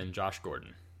Fitzgerald and Josh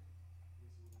Gordon.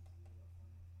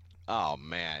 Oh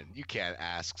man, you can't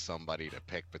ask somebody to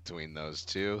pick between those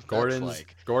two.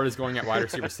 Gordon's going at wide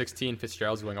receiver 16.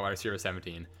 Fitzgerald's going at wide receiver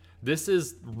 17. This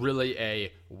is really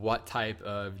a what type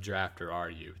of drafter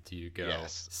are you? Do you go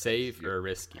safe or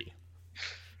risky?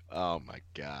 Oh my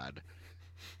god.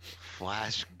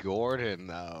 Flash Gordon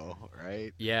though,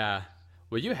 right? Yeah.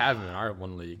 Well, you have him in our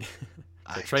one league.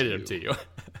 I traded him do. to you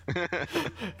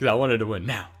because I wanted to win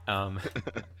now.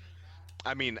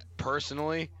 I mean,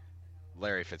 personally,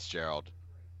 Larry Fitzgerald,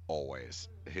 always.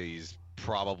 He's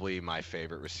probably my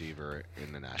favorite receiver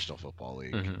in the National Football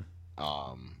League.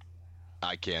 Mm-hmm.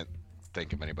 I can't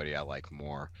think of anybody I like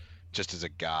more, just as a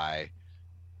guy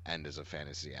and as a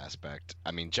fantasy aspect.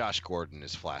 I mean, Josh Gordon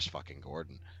is Flash fucking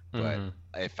Gordon, but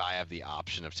if I have the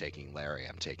option of taking Larry,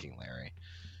 I'm taking Larry.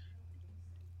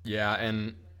 Yeah,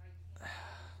 and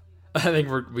I think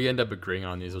we end up agreeing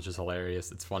on these, which is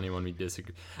hilarious. It's funny when we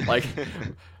disagree.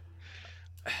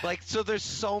 So there's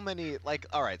so many,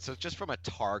 all right, so just from a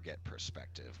target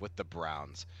perspective with the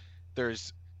Browns,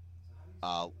 there's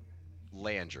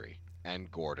Landry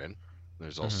and Gordon.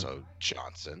 There's also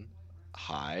Johnson,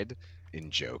 Hyde,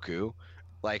 Njoku.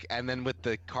 And then with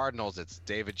the Cardinals, it's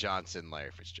David Johnson,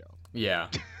 Larry Fitzgerald. Yeah.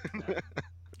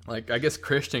 I guess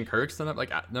Christian Kirk's up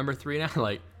at number 3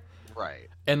 now. Right.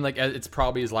 And it's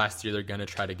probably his last year. They're gonna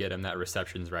try to get him that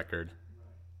receptions record.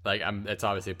 It's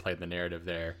obviously played the narrative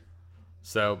there.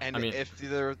 So and I mean, if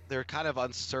they're kind of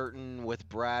uncertain with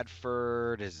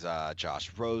Bradford, is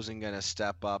Josh Rosen gonna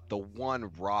step up? The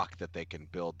one rock that they can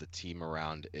build the team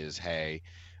around is, hey,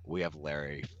 we have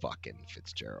Larry fucking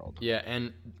Fitzgerald. Yeah,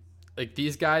 and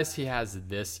these guys he has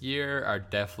this year are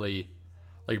definitely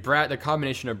the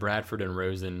combination of Bradford and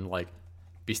Rosen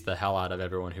beats the hell out of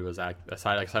everyone who was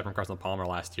aside from Carson Palmer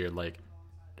last year.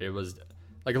 It was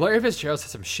Larry Fitzgerald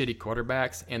has some shitty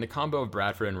quarterbacks, and the combo of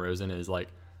Bradford and Rosen is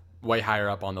way higher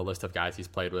up on the list of guys he's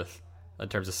played with in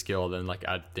terms of skill than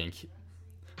I think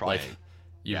probably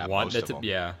you want it to.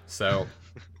 Yeah, so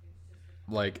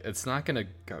it's not gonna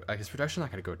go. His production's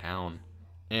not gonna go down,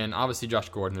 and obviously Josh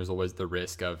Gordon, there's always the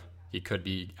risk of he could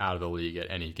be out of the league at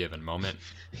any given moment.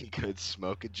 He could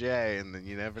smoke a J, and then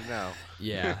you never know.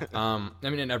 Yeah. I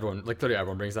mean, and everyone, literally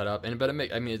everyone brings that up, but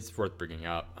it's worth bringing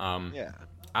up. Yeah.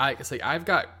 It's I've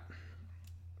got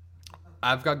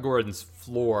Gordon's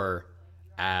floor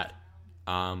at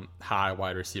high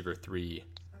wide receiver 3,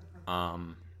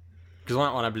 because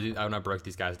when I broke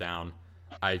these guys down,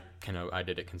 I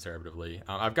did it conservatively.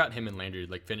 I've got him and Landry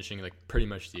finishing pretty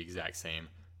much the exact same.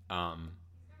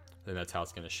 Then that's how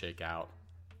it's going to shake out.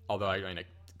 Although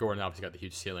Gordon obviously got the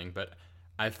huge ceiling, but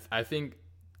I think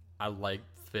I like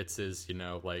Fitz's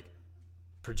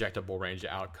projectable range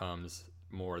of outcomes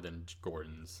more than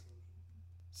Gordon's.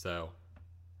 So,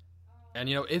 and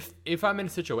if I'm in a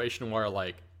situation where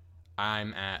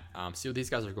I'm at see what these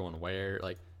guys are going where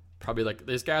probably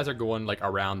these guys are going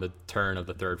around the turn of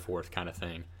the third, fourth kind of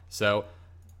thing. So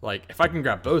if I can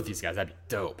grab both these guys, that'd be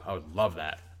dope. I would love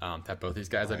that. To have both these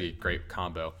guys, that'd be a great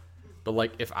combo.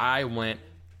 But if I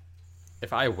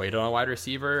waited on a wide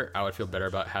receiver, I would feel better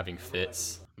about having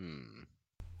Fitz.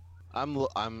 I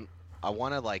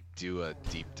want to do a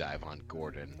deep dive on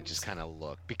Gordon and just kind of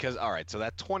look, because all right, so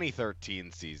that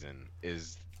 2013 season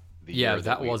is the Yeah, year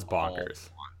that we was all bonkers.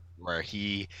 won, where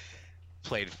he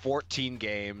played 14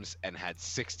 games and had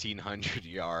 1,600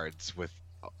 yards with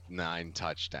 9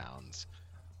 touchdowns.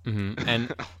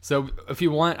 And so, if you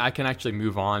want, I can actually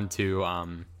move on to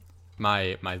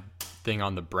my thing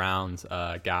on the Browns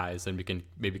guys, and we can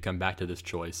maybe come back to this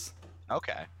choice.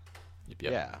 Okay.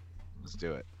 Yep. Yeah, let's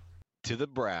do it. To the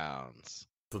Browns.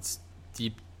 Let's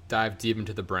dive deep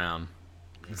into the Brown.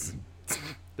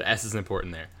 The S is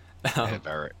important there. Yeah,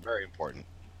 very, very important.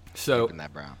 So Keeping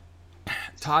that Brown.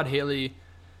 Todd Haley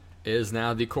is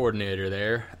now the coordinator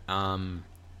there.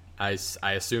 I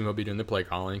assume he'll be doing the play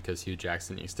calling because Hugh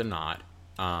Jackson needs to not.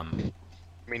 I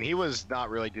mean, he was not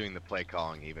really doing the play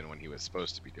calling even when he was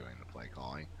supposed to be doing the play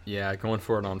calling. Yeah, going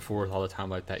for it on fourth all the time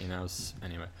like that,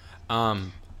 anyway.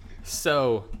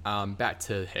 So back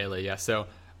to Haley. Yeah, so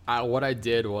what I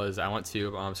did was I went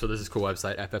to, so this is a cool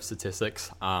website, FF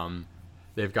Statistics.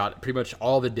 They've got pretty much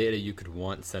all the data you could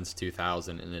want since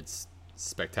 2000, and it's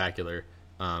spectacular,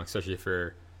 especially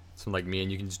for someone like me.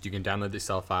 And you can download the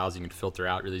Excel files, you can filter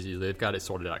out really easily. They've got it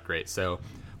sorted out great. So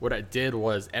what I did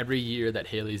was every year that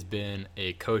Haley's been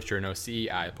a coach or an OC,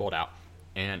 I pulled out,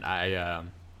 and I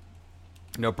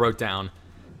broke down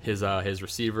his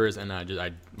receivers, and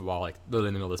while like literally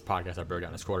in the middle of this podcast, I broke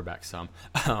down his quarterback some.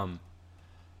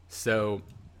 So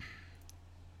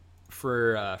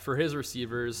for his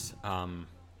receivers,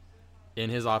 in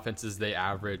his offenses, they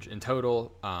average in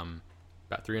total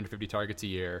about 350 targets a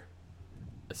year.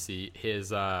 Let's see, his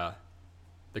the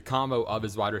combo of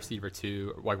his wide receiver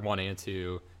 2, like 1 and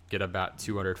 2, get about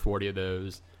 240 of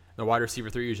those. The wide receiver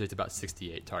 3 usually it's about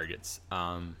 68 targets.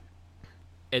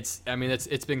 It's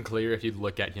been clear if you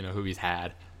look at who he's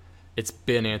had. It's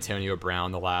been Antonio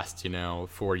Brown the last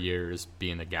 4 years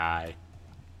being the guy.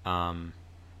 Last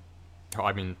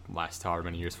however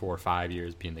many years, 4 or 5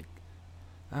 years being the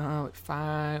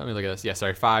 5. Let me look at this. Yeah,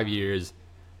 sorry, 5 years,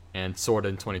 and sort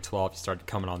of in 2012 he started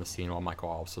coming on the scene while Michael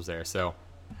Alves was there. So,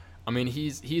 I mean,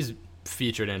 he's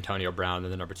featured Antonio Brown,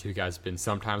 and the number 2 guy's been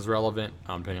sometimes relevant,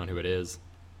 depending on who it is.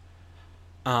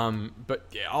 But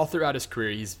yeah, all throughout his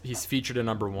career, he's featured a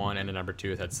number 1 and a number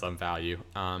 2 has had some value.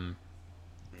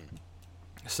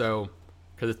 So,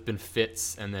 because it's been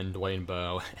Fitz and then Dwayne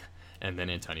Bowe and then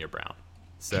Antonio Brown.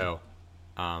 So,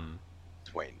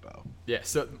 Dwayne Bowe. Yeah.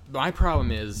 So my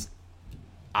problem is,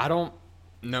 I don't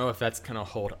know if that's gonna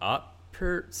hold up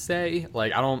per se.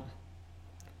 Like,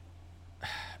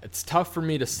 it's tough for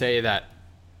me to say that.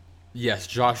 Yes,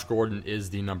 Josh Gordon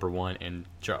is the number 1 and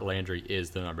Landry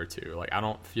is the number 2. Like, I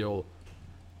don't feel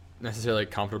necessarily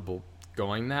comfortable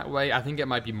going that way. I think it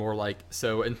might be more like,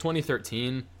 so in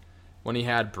 2013, when he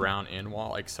had Brown and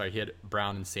he had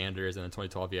Brown and Sanders, and in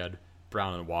 2012 he had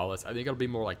Brown and Wallace. I think it'll be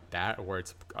more like that, where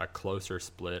it's a closer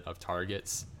split of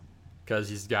targets, because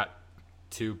he's got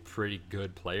 2 pretty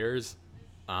good players.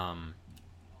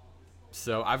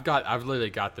 So I've literally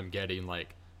got them getting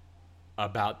like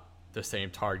about the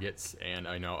same targets and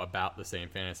about the same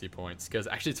fantasy points, because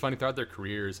actually it's funny throughout their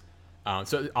careers.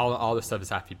 So all this stuff is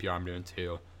half PPR I'm doing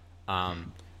too.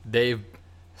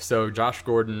 So Josh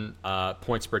Gordon,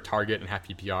 points per target and half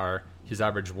PPR, he's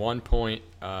averaged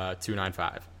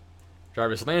 1.295.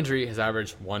 Jarvis Landry has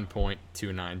averaged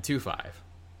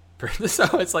 1.2925.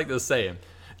 So it's like the same,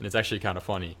 and it's actually kind of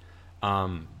funny.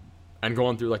 And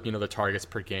going through the targets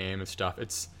per game and stuff,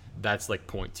 that's like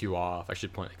 0.2 off,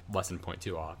 actually less than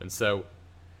 0.2 off. And so,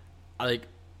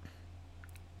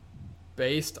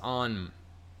 based on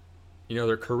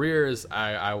their careers,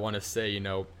 I want to say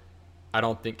I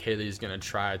don't think Haley's going to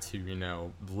try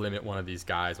to limit one of these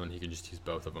guys when he can just use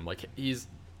both of them. Like, he's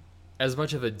as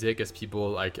much of a dick as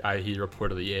people he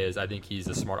reportedly is. I think he's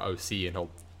a smart OC, and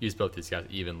he'll use both these guys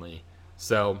evenly.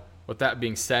 So with that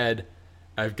being said,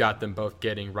 I've got them both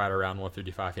getting right around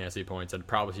 155 fantasy points, and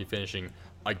probably finishing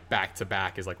back to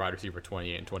back is wide receiver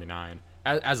 28 and 29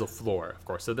 as a floor, of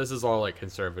course. So this is all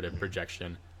conservative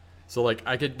projection. So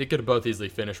they could both easily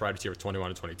finish wide receiver 21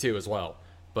 and 22 as well.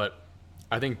 But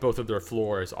I think both of their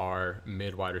floors are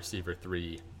mid wide receiver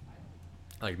 3,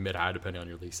 mid high depending on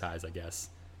your league size, I guess.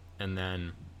 And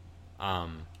then,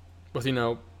 with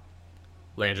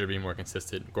Landry being more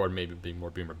consistent, Gordon maybe being more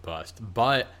boom or bust.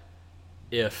 But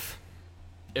if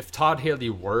Todd Haley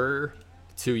were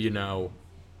to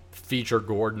feature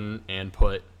Gordon and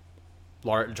put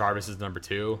Jarvis as number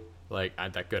 2,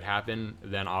 that could happen,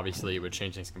 then obviously it would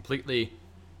change things completely.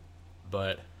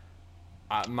 But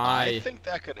I think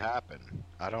that could happen.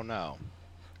 I don't know.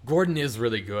 Gordon is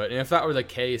really good, and if that were the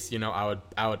case, I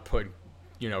would put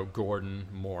Gordon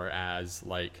more as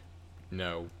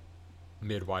mid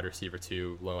wide receiver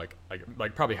 2, low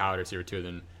probably high wide receiver 2,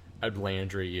 than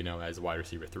Landry as wide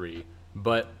receiver 3.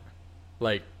 But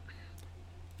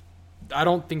I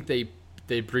don't think they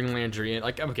bring Landry in.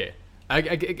 Like, okay, I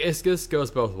guess this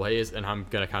goes both ways, and I'm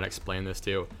gonna kind of explain this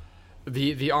too.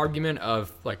 The argument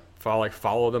of like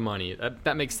follow the money,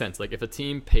 that makes sense. Like, if a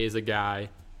team pays a guy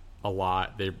a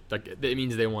lot, it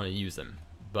means they want to use him.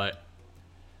 But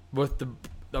with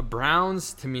the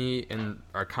Browns, to me,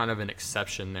 are kind of an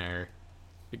exception there.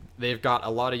 They've got a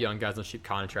lot of young guys on cheap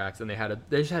contracts, and they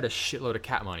just had a shitload of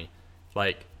cap money.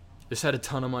 Like, they just had a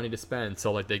ton of money to spend,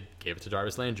 so like they gave it to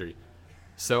Jarvis Landry.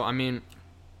 So I mean,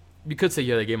 you could say,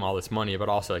 yeah, they gave him all this money, but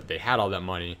also like they had all that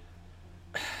money.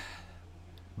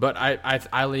 But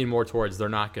I lean more towards they're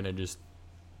not gonna just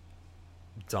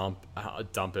dump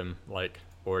him, like,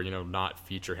 or not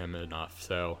feature him enough.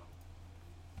 So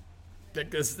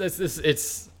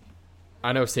it's,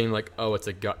 I know, saying like, oh, it's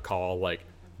a gut call, like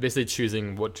basically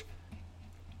choosing what.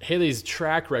 Haley's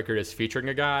track record is featuring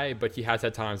a guy, but he has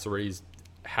had times where he's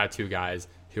had two guys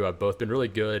who have both been really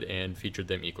good and featured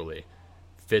them equally.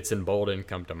 Fitz and Bolden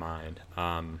come to mind.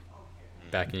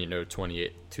 Back in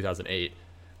 2008,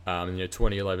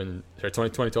 2011 or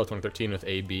 2012, 2013 with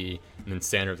AB, and then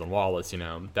Sanders and Wallace.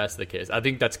 That's the case. I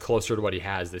think that's closer to what he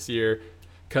has this year,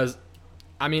 because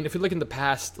I mean, if you look in the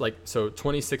past, like, so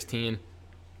 2016,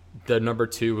 the number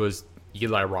 2 was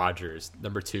Eli Rogers.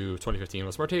 Number 2, 2015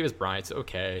 was Martavis Bryant. So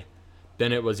okay,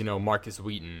 then it was Marcus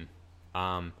Wheaton.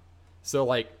 So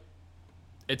like,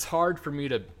 it's hard for me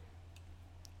to.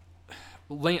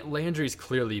 Landry's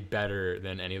clearly better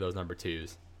than any of those number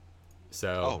 2s. So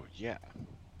oh yeah,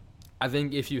 I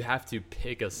think if you have to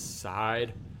pick a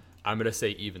side, I'm gonna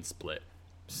say even split.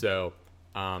 So,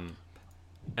 and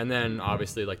then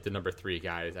obviously like the number 3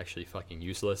 guy is actually fucking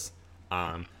useless.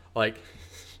 Like,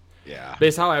 yeah,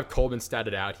 based on how I have Coleman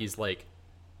statted out, he's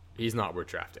not worth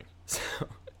drafting. So,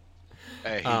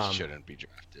 hey, he shouldn't be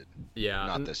drafted. Yeah,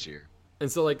 not this year.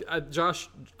 And so like Josh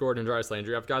Gordon and Jarvis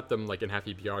Landry, I've got them like in half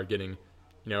EPR getting,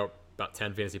 about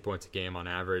 10 fantasy points a game on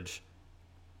average.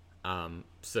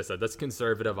 So that's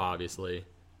conservative, obviously.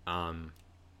 And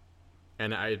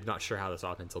I'm not sure how this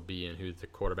offense will be and who the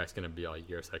quarterback's going to be all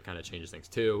year, so that kind of changes things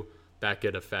too. That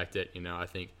could affect it. I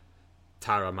think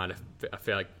Tyrod might have. I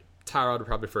feel like Tyrod would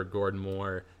probably prefer Gordon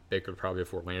more. Baker would probably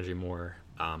prefer Landry more.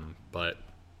 But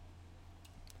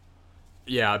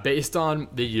yeah, based on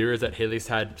the years that Haley's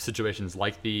had situations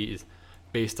like these,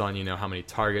 based on how many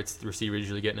targets the receiver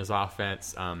usually get in his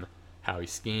offense, how he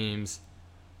schemes,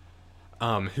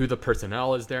 who the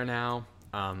personnel is there now,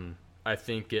 I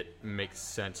think it makes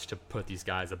sense to put these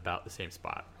guys about the same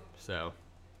spot. So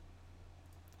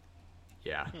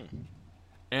yeah.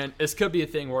 And this could be a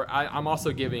thing where I'm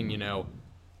also giving,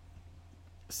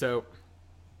 so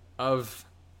of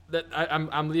that,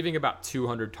 I'm leaving about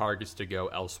 200 targets to go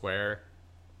elsewhere,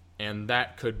 and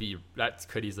that could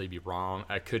easily be wrong.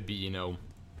 I could be,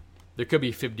 there could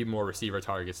be 50 more receiver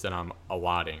targets than I'm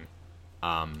allotting,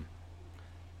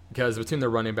 because between the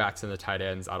running backs and the tight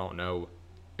ends, I don't know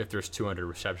if there's 200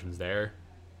 receptions there.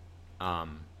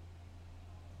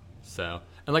 So,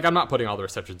 and like, I'm not putting all the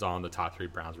receptions on the top 3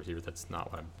 Browns receivers. That's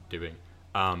not what I'm doing.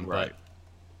 Right. But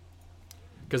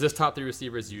because this top 3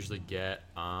 receivers usually get,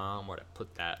 where'd I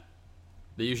put that?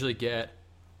 They usually get,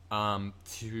 they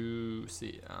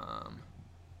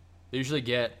usually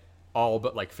get all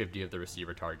but like 50 of the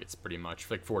receiver targets, pretty much,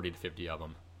 like 40 to 50 of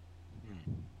them.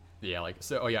 Yeah, like,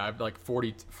 so, I have like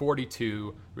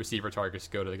 42 receiver targets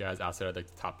go to the guys outside of the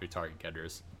top 3 target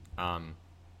getters.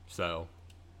 So,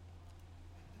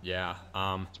 yeah.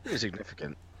 It's pretty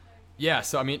significant. Yeah,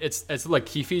 so I mean, it's like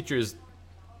he features,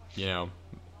 1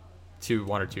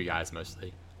 or 2 guys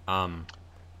mostly. I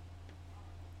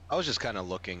was just kind of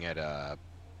looking at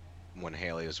when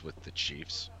Haley was with the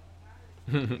Chiefs.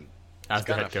 As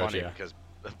the head coach, funny yeah. Because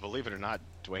believe it or not,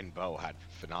 Dwayne Bowe had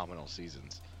phenomenal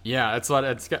seasons. Yeah, that's what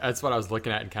I was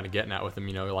looking at and kind of getting at with him,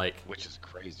 like, which is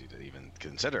crazy to even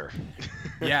consider.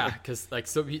 Yeah, because like,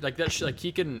 so he like that like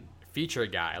he can feature a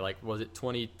guy, like, was it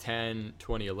 2010,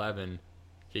 2011?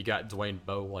 He got Dwayne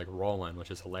Bowe like rolling, which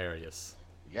is hilarious.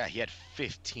 Yeah, he had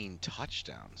 15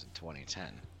 touchdowns in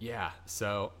 2010. Yeah,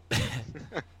 so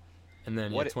and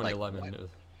then 2011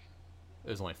 it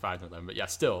was only 5 to 11, but yeah,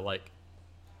 still like.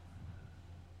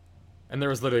 And there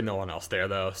was literally no one else there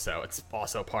though, so it's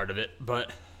also part of it.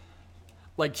 But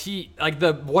like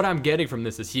what I'm getting from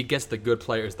this is he gets the good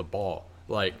players the ball.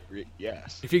 Like,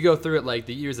 yes, if you go through it, like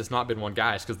the years it's not been one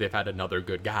guy, it's because they've had another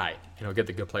good guy, and he'll get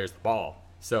the good players the ball.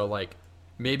 So like,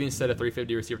 maybe instead of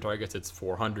 350 receiver targets, it's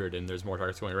 400, and there's more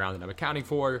targets going around than I'm accounting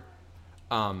for.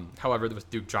 However, with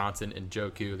Duke Johnson and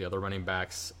Njoku, the other running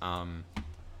backs,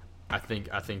 I think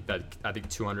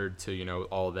 200 to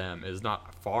all of them is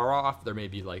not far off. There may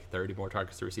be like 30 more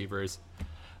targets to receivers,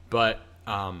 but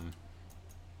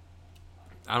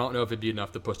I don't know if it'd be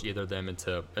enough to push either of them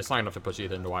into. It's not enough to push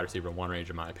either into wide receiver one range,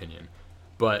 in my opinion.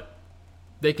 But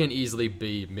they can easily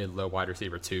be mid-low wide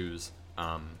receiver twos,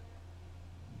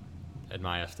 in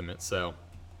my estimate. So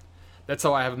that's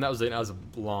how I have them. That was a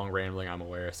long rambling. I'm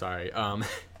aware. Sorry. I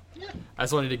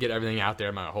just wanted to get everything out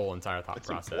there, my whole entire thought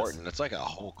process. Important. It's like a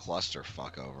whole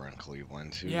clusterfuck over in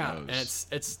Cleveland. Who yeah, knows?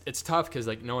 and it's tough because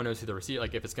like no one knows who the receiver.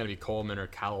 Like if it's gonna be Coleman or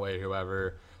Callaway or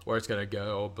whoever, where it's gonna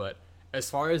go. But as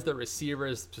far as the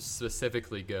receivers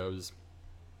specifically goes,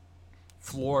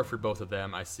 floor for both of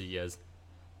them I see as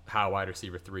high wide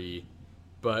receiver 3,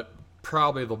 but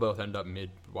probably they'll both end up mid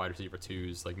wide receiver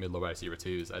 2s, like mid low wide receiver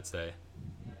 2s, I'd say.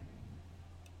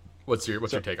 What's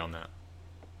your take on that?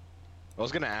 I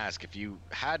was gonna ask if you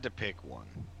had to pick one.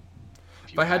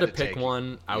 If I had to pick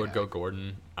one, I would go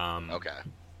Gordon. Okay.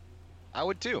 I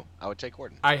would too. I would take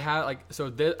Gordon. I have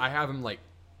I have him like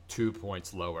 2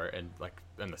 points lower in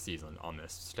the season on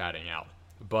this statting out,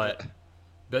 but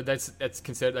that's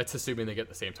assuming they get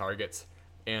the same targets,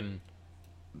 and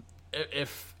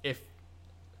if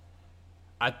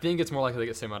I think it's more likely they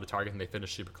get the same amount of targets and they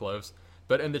finish super close,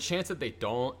 but in the chance that they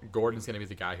don't, Gordon's gonna be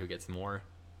the guy who gets more,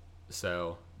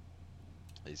 so.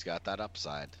 He's got that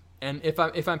upside. And if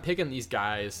I'm picking these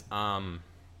guys,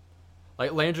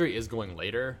 like Landry is going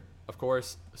later, of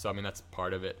course. So I mean that's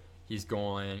part of it. He's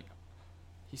going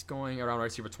around wide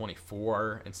receiver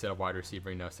 24 instead of wide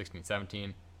receiver 16,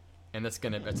 17, and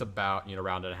that's about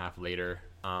round and a half later.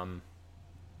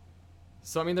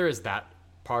 So I mean there is that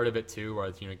part of it too,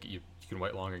 where you can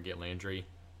wait longer and get Landry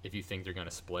if you think they're going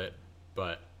to split,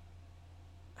 but.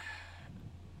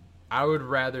 I would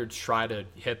rather try to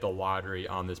hit the lottery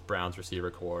on this Browns receiver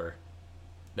core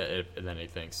than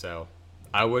anything. So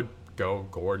I would go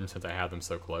Gordon since I have them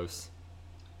so close.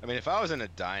 I mean, if I was in a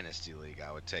dynasty league,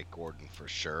 I would take Gordon for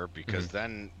sure because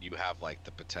then you have like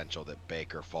the potential that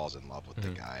Baker falls in love with the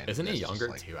guy. And isn't he younger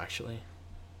too, actually?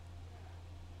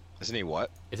 Isn't he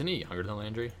what? Isn't he younger than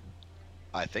Landry?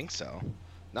 I think so.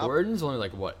 Gordon's only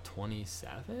like, what,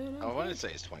 27? I want to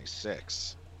say he's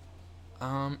 26.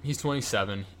 He's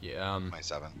 27. Yeah.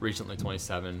 27. Recently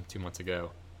 27, 2 months ago.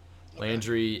 Okay.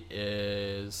 Landry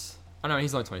is. Oh no,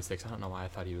 he's only 26. I don't know why I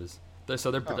thought he was.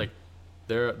 So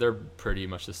they're pretty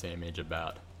much the same age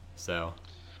about. So.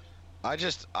 I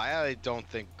don't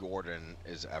think Gordon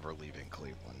is ever leaving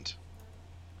Cleveland.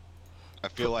 I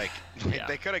feel like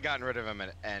they could have gotten rid of him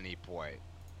at any point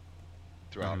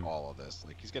throughout all of this.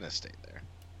 Like he's gonna stay there.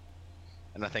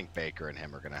 And I think Baker and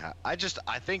him are going to have... I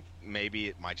think maybe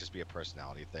it might just be a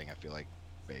personality thing. I feel like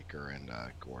Baker and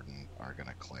Gordon are going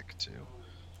to click, too.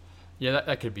 Yeah,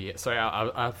 that could be it. Sorry,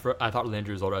 I thought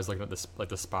Landry was older. I was looking at this,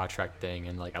 the spot track thing,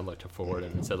 and, I looked forward,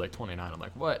 and it said, 29. I'm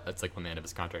like, what? That's, when the end of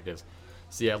his contract is.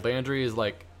 So, yeah, Landry is,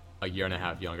 a year and a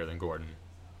half younger than Gordon.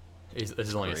 This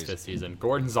is only his 5th season.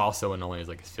 Gordon's also in only his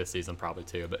 5th season probably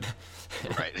too, but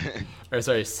right. Or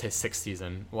sorry, his 6th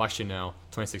season. Well, actually no,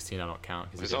 2016 I don't count.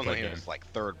 It's only his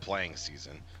 3rd playing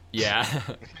season. Yeah,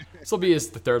 this will be his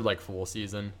 3rd full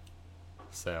season.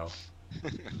 So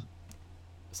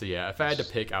yeah, if I had to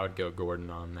pick, I would go Gordon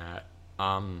on that.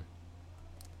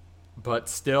 But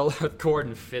still,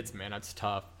 Gordon Fitz, man, that's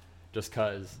tough. Just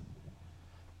because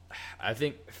I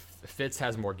think Fitz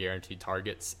has more guaranteed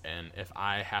targets, and if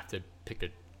I have to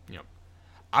pick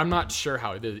I'm not sure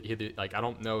how either I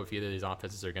don't know if either of these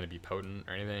offenses are going to be potent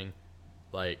or anything,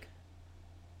 but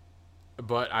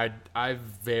I'm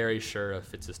very sure of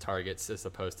Fitz's targets as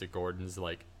opposed to Gordon's,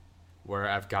 where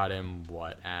I've got him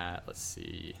let's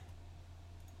see,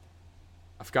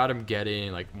 I've got him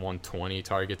getting 120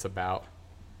 targets about,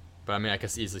 but I mean I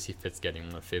could easily see Fitz getting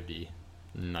 150,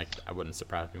 and I wouldn't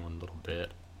surprise me one little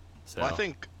bit. So well, I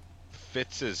think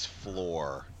Fitz's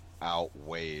floor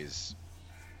outweighs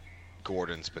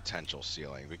Gordon's potential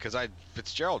ceiling because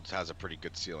Fitzgerald has a pretty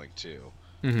good ceiling too.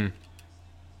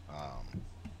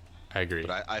 I agree.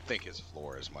 But I think his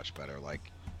floor is much better.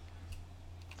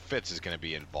 Fitz is going to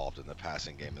be involved in the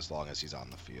passing game as long as he's on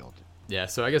the field. Yeah,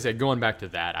 so I guess going back to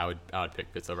that, I would pick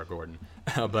Fitz over Gordon.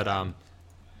 But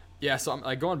yeah, so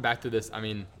I'm going back to this. I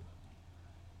mean,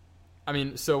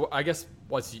 so I guess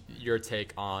what's your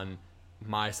take on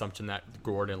my assumption that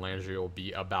Gordon and Landry will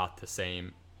be about the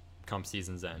same come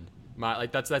season's end?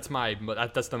 That's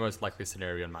the most likely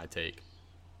scenario in my take.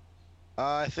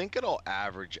 I think it'll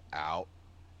average out,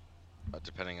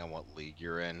 depending on what league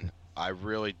you're in. I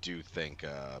really do think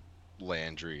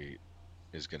Landry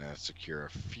is going to secure a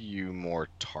few more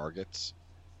targets,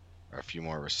 or a few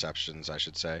more receptions, I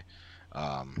should say.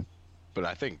 But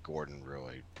I think Gordon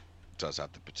really does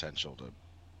have the potential to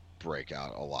break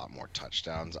out a lot more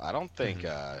touchdowns. I don't think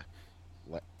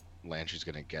Landry's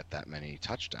going to get that many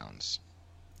touchdowns.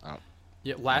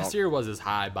 Yeah, last year was his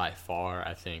high by far,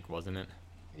 I think, wasn't it?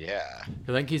 Yeah.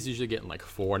 I think he's usually getting like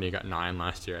 4, and he got 9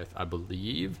 last year, I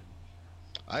believe.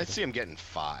 I see him getting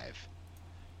 5.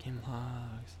 Game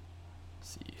logs.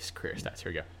 Let's see, career stats.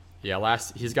 Here we go. Yeah,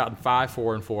 he's gotten 5,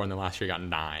 4, and 4, and then last year he got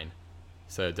 9.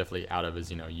 So definitely out of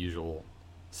his usual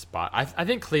spot. I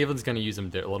think Cleveland's going to use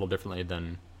him a little differently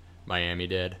than Miami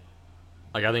did.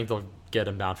 Like I think they'll get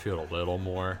him downfield a little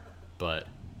more, but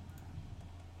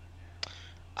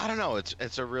I don't know.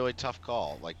 It's a really tough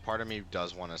call. Like part of me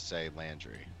does want to say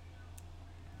Landry.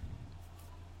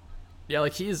 Yeah,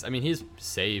 like he's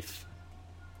safe.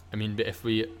 I mean, if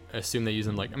we assume they use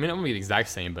him, like, I mean, it won't be the exact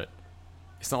same, but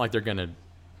it's not like they're gonna,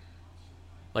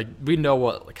 like, we know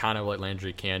what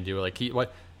Landry can do. Like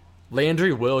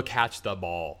Landry will catch the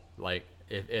ball, like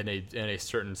if in a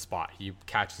certain spot he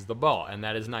catches the ball, and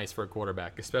that is nice for a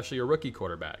quarterback, especially a rookie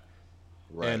quarterback.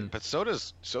 Right, but so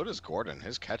does Gordon.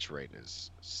 His catch rate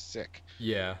is sick.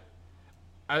 Yeah,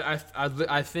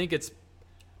 I think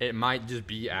it might just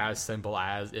be as simple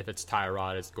as if it's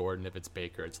Tyrod, it's Gordon. If it's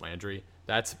Baker, it's Landry.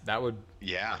 That would,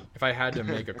 yeah. If I had to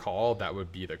make a call, that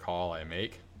would be the call I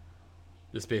make,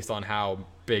 just based on how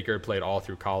Baker played all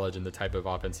through college and the type of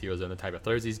offense he was in, the type of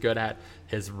throws he's good at,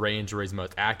 his range where he's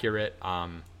most accurate. I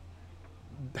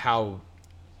could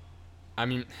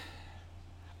be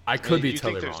totally wrong. Do you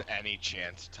think there's any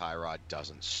chance Tyrod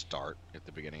doesn't start at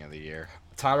the beginning of the year?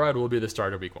 Tyrod will be the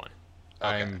starter week 1. Okay.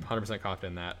 I'm 100%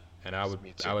 confident in that, and I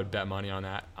would bet money on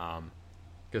that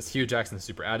because Hugh Jackson's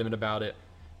super adamant about it.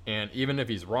 And even if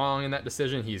he's wrong in that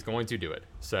decision, he's going to do it.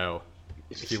 So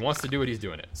if he wants to do it, he's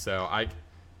doing it. So I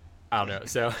don't know.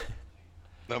 So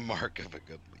the mark of a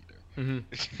good leader.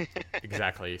 Mm-hmm.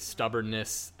 Exactly.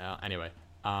 Stubbornness. Anyway.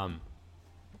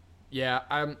 Yeah,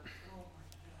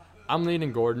 I'm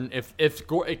leaning Gordon.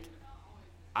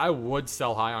 I would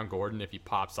sell high on Gordon if he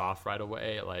pops off right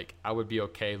away. Like I would be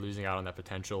okay losing out on that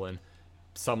potential and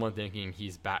someone thinking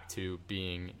he's back to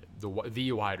being the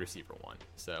wide receiver 1.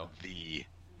 So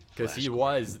because he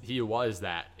was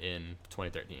that in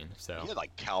 2013. So he had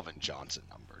like Calvin Johnson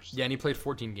numbers. Yeah, and he played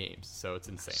 14 games, so it's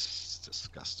insane. It's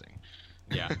disgusting.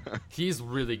 Yeah, he's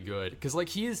really good because like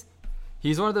he's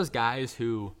one of those guys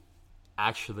who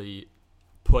actually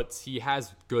he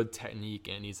has good technique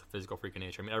and he's a physical freak of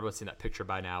nature. I mean, everyone's seen that picture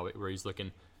by now where he's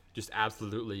looking just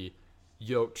absolutely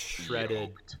yoked,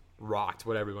 shredded, rocked,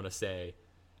 whatever you want to say,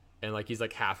 and like he's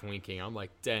like half winking. I'm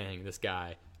like, dang, this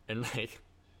guy, and like.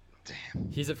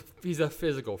 Damn. He's a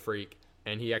physical freak,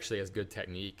 and he actually has good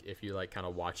technique. If you like kind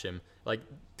of watch him, like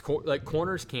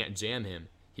corners can't jam him.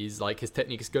 He's like his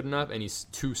technique is good enough, and he's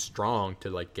too strong to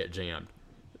like get jammed.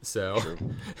 So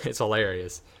it's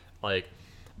hilarious. Like,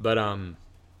 but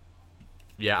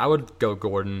yeah, I would go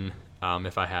Gordon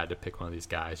if I had to pick one of these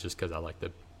guys, just because I like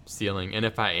the ceiling. And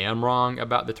if I am wrong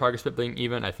about the target split being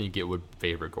even, I think it would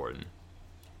favor Gordon.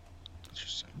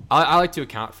 Interesting. I like to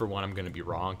account for when I'm going to be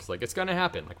wrong because like it's going to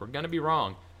happen. Like we're going to be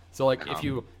wrong. So like if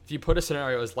you put a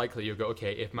scenario as likely, you go,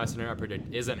 okay, if my scenario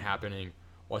predict isn't happening,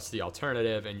 what's the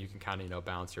alternative? And you can kind of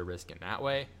balance your risk in that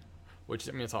way. Which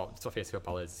I mean, it's all fantasy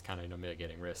football is. It's kind of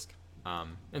mitigating risk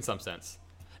in some sense.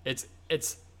 It's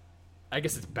I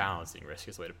guess it's balancing risk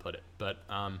is the way to put it. But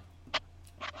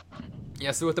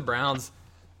yeah. So with the Browns,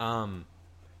 I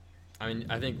mean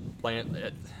I think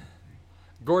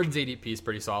Gordon's ADP is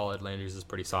pretty solid. Landry's is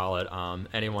pretty solid.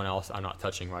 Anyone else, I'm not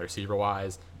touching wide receiver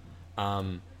wise.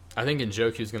 I think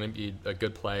Njoku's going to be a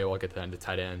good play. We'll get to the end of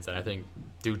tight ends, and I think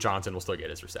Duke Johnson will still get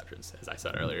his receptions, as I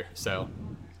said earlier. So,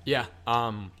 yeah.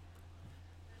 Want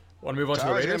to move on to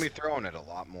the Raiders? He's going to be throwing it a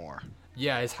lot more.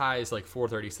 Yeah, his high is like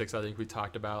 436. I think we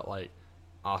talked about like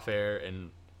off air,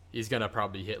 and he's going to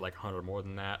probably hit like 100 more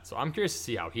than that. So I'm curious to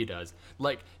see how he does.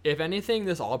 Like, if anything,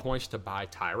 this all points to buy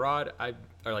Tyrod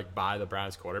or like buy the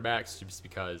Browns quarterbacks just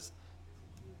because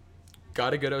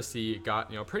got a good OC,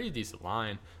 got pretty decent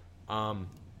line,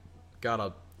 got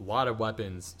a lot of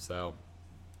weapons. So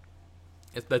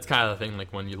that's kind of the thing.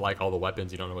 Like when you like all the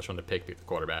weapons, you don't know which one to pick the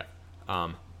quarterback.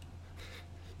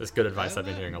 That's good advice I've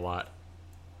been hearing a lot.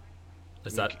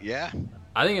 Is that? Yeah.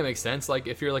 I think it makes sense. Like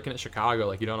if you're looking at Chicago,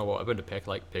 like you don't know what weapon to pick,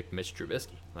 like pick Mitch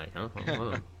Trubisky. Like I don't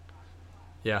know.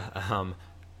 Yeah.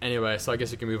 Anyway, so I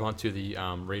guess we can move on to the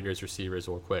Raiders receivers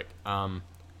real quick.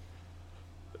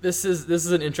 This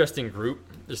is an interesting group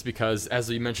just because, as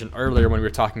we mentioned earlier when we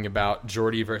were talking about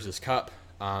Jordy versus Kupp,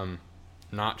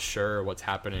 not sure what's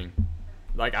happening.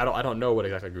 Like I don't know what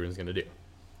exactly Gruden's gonna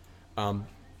do.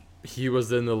 He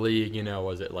was in the league,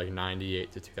 was it like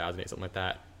 98 to 2008, something like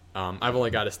that. I've only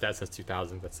got his stats since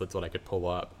 2000. That's what I could pull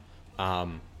up.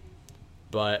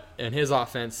 But in his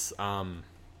offense,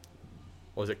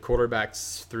 what was it,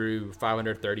 quarterbacks threw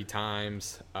 530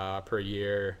 times per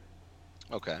year.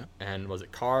 Okay. And was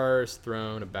it Carr's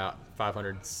thrown about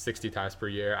 560 times per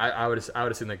year? I would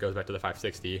assume that goes back to the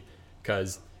 560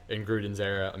 because in Gruden's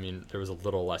era, I mean, there was a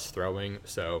little less throwing.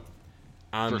 So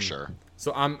for sure.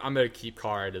 So I'm gonna keep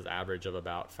Carr at his average of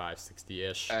about 560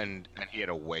 ish. And he had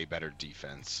a way better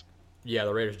defense. Yeah,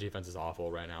 the Raiders' defense is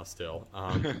awful right now still.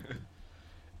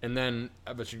 And then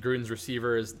Gruden's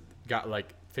receivers got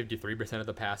like 53% of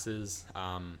the passes,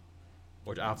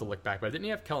 which I'll have to look back. But didn't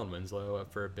he have Kellen Winslow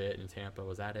up for a bit in Tampa?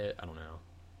 Was that it? I don't know.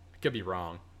 I could be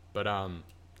wrong. But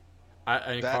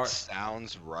that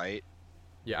sounds right.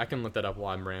 Yeah, I can look that up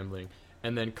while I'm rambling.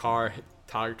 And then Carr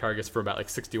targets for about like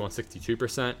 61,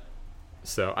 62%.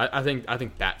 So I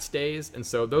think that stays. And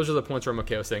so those are the points where I'm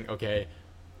okay with saying, okay,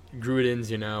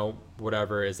 Gruden's,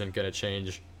 whatever, isn't going to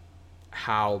change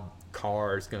how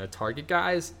Carr is going to target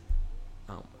guys.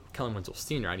 Kellen Winslow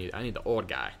Sr., I need the old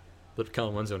guy. Flip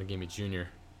Kellen Winslow and give me Junior.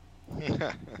 No,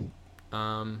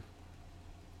 I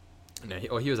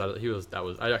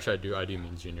do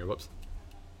mean Junior. Whoops.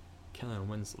 Kellen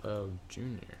Winslow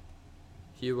Jr.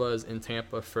 He was in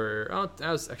Tampa for, it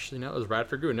was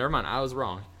Radford Gruden. Never mind, I was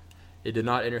wrong. It did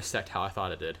not intersect how I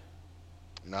thought it did.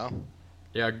 No?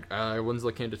 Yeah,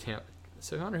 Winslow came to Tampa.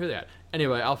 So I wonder who they had.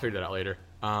 Anyway, I'll figure that out later.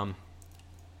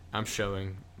 I'm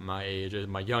showing my age,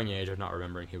 my young age of not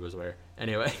remembering who was where.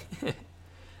 Anyway,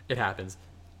 it happens.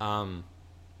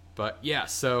 But yeah,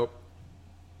 so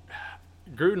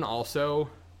Gruden also,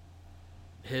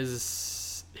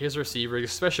 his receivers,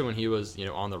 especially when he was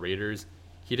on the Raiders,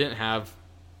 he didn't have.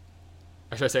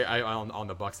 Actually, I say on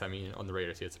the Bucs. I mean, on the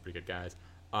Raiders, he had some pretty good guys.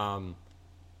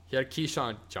 He had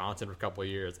Keyshawn Johnson for a couple of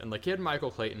years, and like he had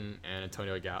Michael Clayton and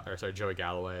Joey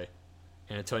Galloway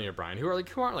and Antonio Brown, who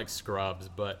aren't like scrubs,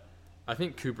 but I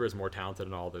think Cooper is more talented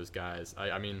than all those guys.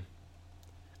 I mean,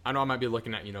 I know I might be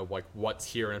looking at like what's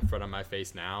here in front of my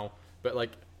face now, but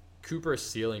like Cooper's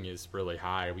ceiling is really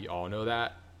high. We all know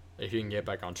that. If you can get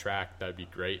back on track, that'd be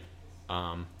great.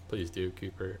 Please do,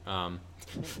 Cooper.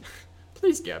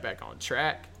 Please get back on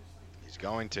track. He's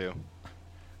going to.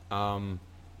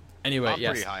 Anyway, I'm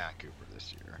pretty high on Cooper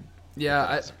this year.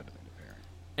 Yeah,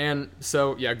 and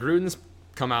so Gruden's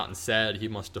come out and said he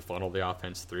wants to funnel the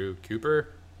offense through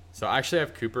Cooper. So I actually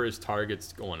have Cooper's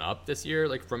targets going up this year,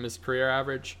 like from his career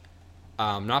average,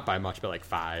 not by much, but like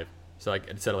 5. So like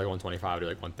instead of like 125 to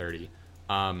like 130.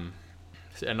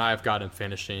 And I've got him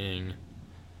finishing,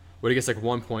 what he gets like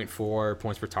 1.4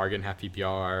 points per target in half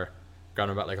PPR. Got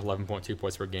him about like 11.2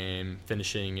 points per game,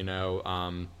 finishing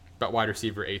about wide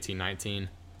receiver 18, 19.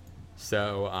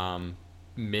 So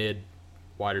mid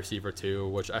wide receiver 2,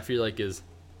 which I feel like is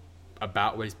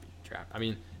about what he's being drafted. I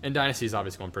mean, in Dynasty he's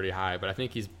obviously going pretty high, but I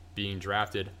think he's being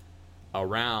drafted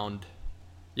around.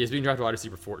 He's being drafted wide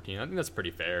receiver 14. I think that's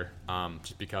pretty fair,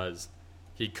 just because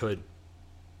he could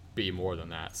be more than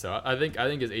that. So I think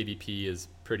his ADP is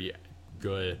pretty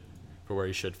good for where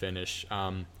he should finish.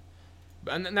 And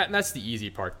that's the easy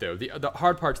part though. The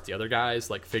hard part's the other guys,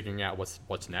 like figuring out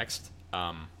what's next.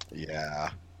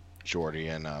 Yeah, Jordy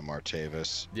and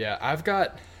Martavis. Yeah, I've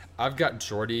got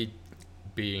Jordy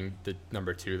being the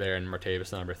number 2 there, and Martavis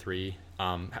the number 3.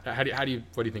 What do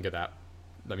you think of that?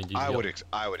 I mean, I would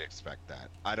expect that.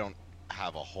 I don't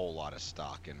have a whole lot of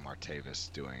stock in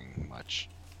Martavis doing much.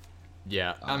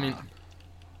 Yeah, I mean,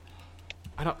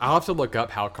 I'll have to look up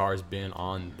how Carr's been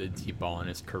on the deep ball in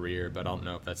his career, but I don't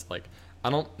know if that's like, I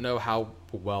don't know how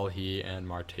well he and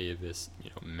Martavis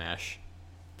mesh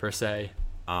per se.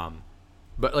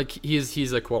 But like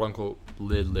he's a quote unquote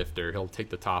lid lifter. He'll take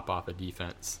the top off a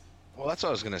defense. Well, that's what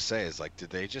I was gonna say. Is like, did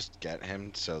they just get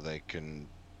him so they can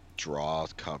draw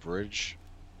coverage?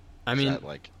 I mean,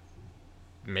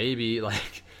 maybe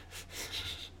like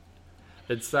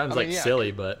it sounds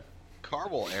silly, but Carr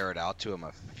will air it out to him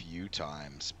a few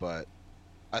times, but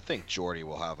I think Jordy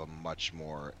will have a much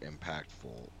more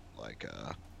impactful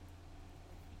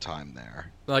time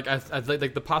there. Like I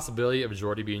like the possibility of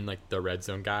Jordy being like the red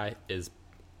zone guy is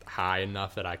high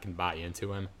enough that I can buy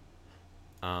into him.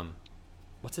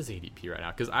 What's his ADP right now?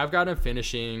 Because I've got him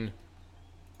finishing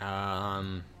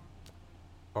around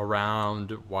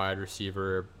wide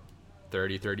receiver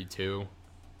 30, 32.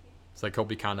 It's like he'll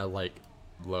be kind of like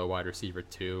low wide receiver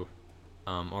 2,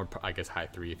 or I guess high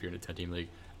 3 if you're in a 10-team league.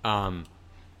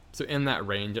 So in that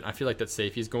range, and I feel like that's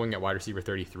safe. He's going at wide receiver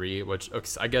 33, which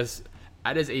I guess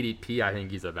at his ADP, I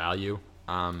think he's a value,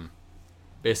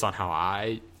 based on how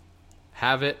I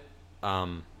have it.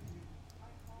 And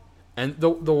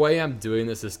the way I'm doing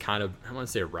this is kind of, I want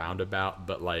to say roundabout,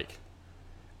 but like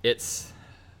it's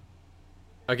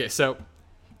okay. So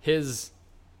his,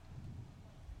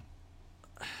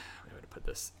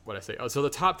 this. What I say? Oh, so the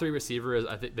top 3 receivers,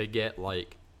 I think they get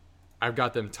like, I've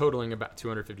got them totaling about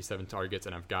 257 targets,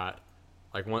 and I've got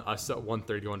like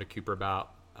 131 to Cooper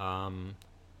about.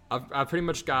 I've pretty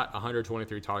much got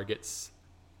 123 targets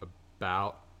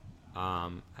about.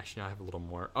 Actually, no, I have a little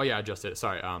more. Oh yeah, I just did it.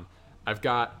 Sorry. I've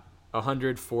got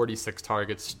 146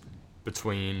 targets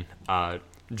between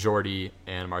Jordy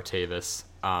and Martavis.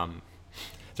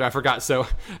 So I forgot. So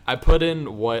I put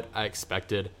in what I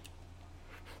expected.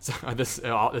 So this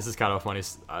is kind of a funny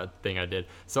thing I did.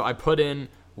 So I put in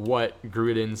what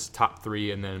Gruden's top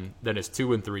 3 and then his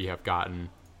 2 and 3 have gotten.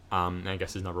 And I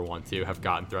guess his number 1, 2 have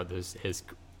gotten throughout his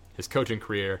coaching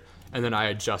career, and then I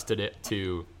adjusted it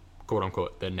to quote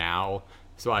unquote the now.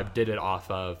 So I did it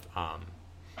off of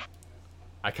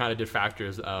I kind of did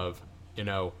factors of,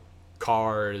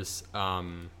 Carr's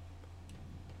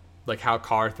like how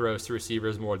Carr throws to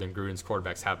receivers more than Gruden's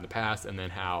quarterbacks have in the past, and then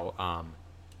how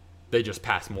they just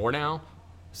pass more now.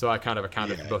 So I kind of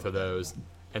accounted for both of those.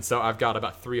 And so I've got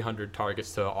about 300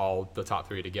 targets to all the top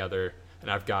 3 together, and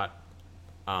I've got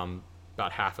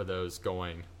about half of those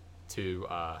going to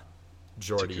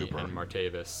Jordy and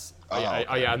Martavis.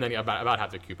 Yeah, and then about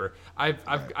half to Cooper. I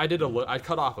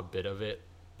cut off a bit of it,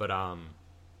 but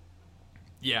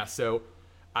yeah. So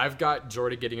I've got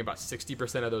Jordy getting about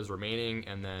 60% of those remaining,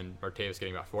 and then Martavis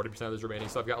getting about 40% of those remaining.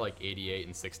 So I've got like 88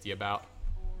 and 60 about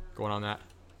going on that.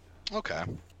 Okay.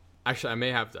 Actually, I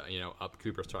may have to up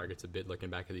Cooper's targets a bit looking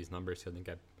back at these numbers. I think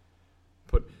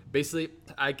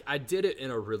I did it in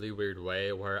a really weird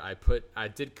way where I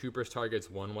did Cooper's targets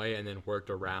one way and then worked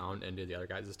around and did the other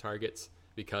guys' targets,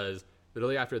 because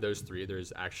literally after those 3,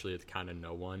 there's actually kind of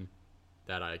no one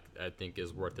that I think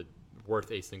is worth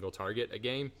a single target a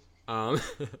game. I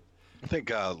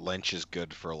think Lynch is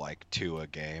good for like 2 a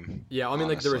game. Yeah, I mean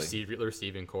honestly. Like the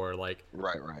receiving core, like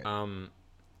right.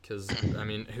 Because I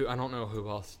mean, I don't know who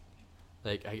else.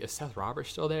 Like, I guess Seth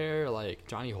Roberts still there, like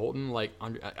Johnny Holton, like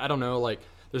I don't know, like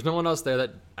there's no one else there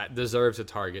that deserves a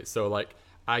target. So like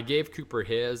I gave Cooper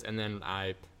his, and then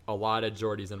I allotted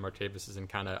Jordy's and Martavis's and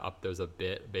kind of upped those a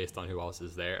bit based on who else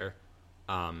is there.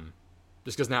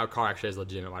 Just because now Carr actually has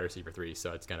legitimate wide receiver 3,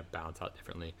 so it's gonna balance out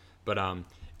differently. But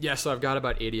yeah, so I've got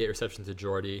about 88 receptions to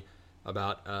Jordy,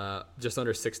 about just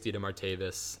under 60 to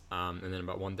Martavis, and then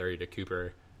about 130 to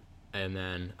Cooper, and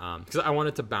then because I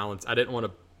wanted to balance, I didn't want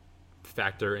to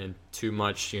factor in too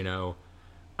much,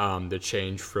 the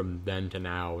change from then to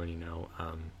now, and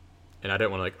and I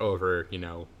didn't want to like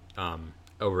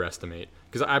overestimate,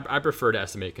 because I prefer to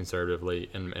estimate conservatively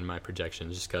in my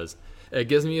projections, just because it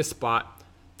gives me a spot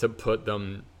to put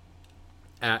them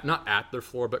at, not at their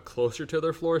floor, but closer to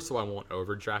their floor, so I won't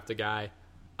overdraft a guy.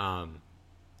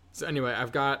 So anyway,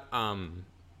 I've got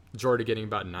Jordy getting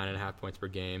about 9.5 points per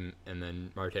game, and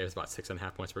then Martavis about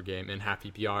 6.5 points per game in half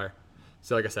PPR.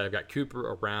 So like I said, I've got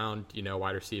Cooper around,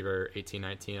 wide receiver 18,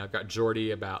 19. I've got Jordy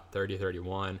about 30,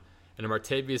 31. And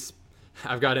Martavis,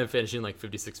 I've got him finishing like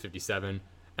 56, 57.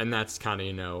 And that's kind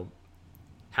of,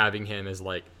 having him as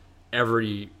like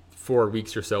every 4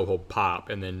 weeks or so he'll pop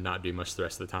and then not do much the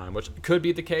rest of the time, which could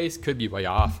be the case, could be way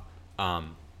off.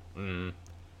 It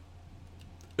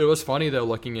was funny though,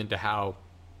 looking into how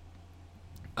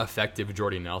effective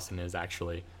Jordy Nelson is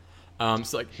actually.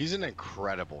 So like he's an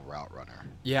incredible route runner.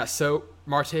 Yeah, so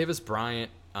Martavis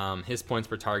Bryant, his points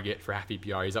per target for half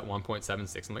PPR, he's at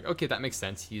 1.76. I'm like, okay, that makes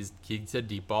sense. He's a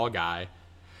deep ball guy.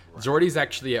 Right. Jordy's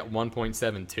actually at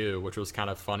 1.72, which was kind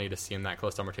of funny to see him that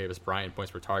close to Martavis Bryant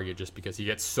points per target, just because he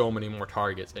gets so many more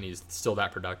targets and he's still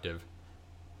that productive.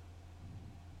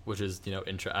 Which is,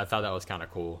 I thought that was kind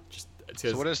of cool.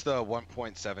 So what is the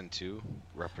 1.72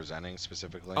 representing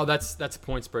specifically? Oh, that's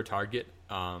points per target.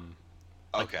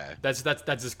 Okay.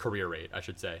 That's his career rate, I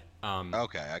should say.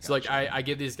 Okay. So like I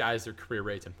give these guys their career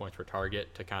rates and points per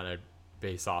target to kind of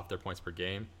base off their points per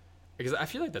game, because I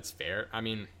feel like that's fair. I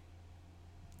mean,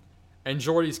 and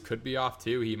Jordy's could be off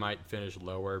too. He might finish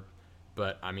lower,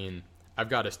 but I mean, I've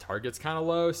got his targets kind of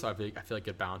low, so I feel like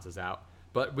it balances out.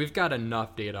 But we've got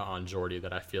enough data on Jordy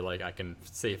that I feel like I can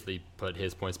safely put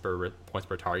his points per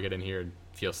target in here and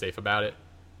feel safe about it.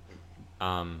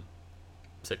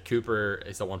 Said Cooper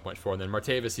is at 1.4, and then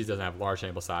Martavis, he doesn't have large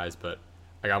sample size, but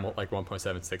I got like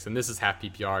 1.76, and this is half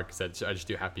PPR because I just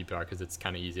do half PPR because it's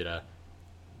kind of easy to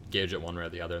gauge it one way or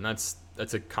the other, and that's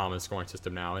a common scoring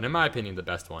system now, and in my opinion, the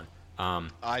best one.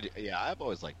 I've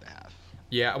always liked the half.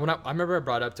 Yeah, when I remember I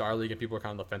brought it up to our league and people were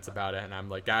kind of on the fence about it, and I'm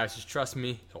like, guys, just trust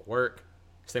me, it'll work.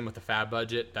 Same with the fab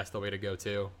budget, that's the way to go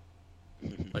too.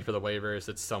 Like for the waivers,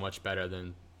 it's so much better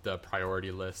than the priority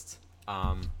list.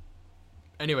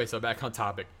 Anyway, so back on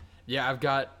topic. Yeah, I've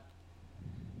got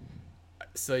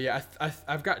So yeah,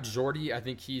 I've got Jordy. I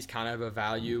think he's kind of a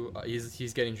value.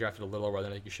 He's getting drafted a little lower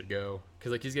than I think he should go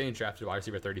because like he's getting drafted wide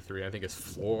receiver 33. I think his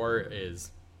floor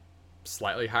is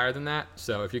slightly higher than that.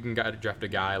 So if you can draft a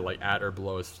guy like at or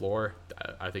below his floor,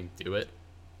 I think do it.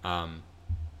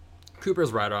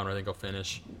 Cooper's right around where I think he'll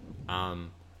finish. I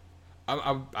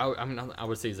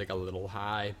would say he's like a little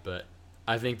high, but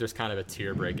I think there's kind of a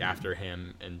tier break after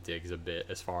him and Diggs a bit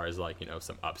as far as like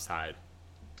some upside.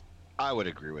 I would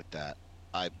agree with that.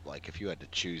 I like if you had to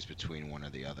choose between one or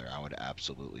the other, I would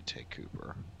absolutely take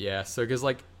Cooper. Yeah, so because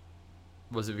like,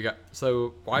 we got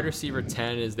so wide receiver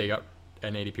 10 is they got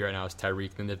an ADP right now is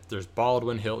Tyreek. Then there's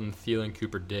Baldwin, Hilton, Thielen,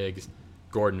 Cooper, Diggs,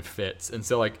 Gordon, Fitz, and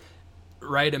so like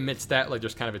right amidst that like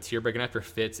there's kind of a tier break, and after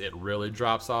Fitz it really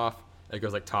drops off. It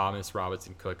goes like Thomas,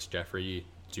 Robinson, Cooks, Jeffrey,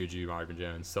 Juju, Marvin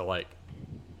Jones. So like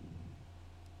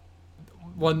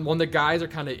when the guys are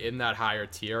kind of in that higher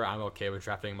tier, I'm okay with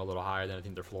drafting them a little higher than I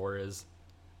think their floor is.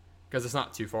 Because it's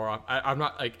not too far off. I'm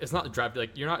not like it's not drafted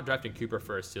like you're not drafting Cooper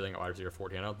for a ceiling at wide receiver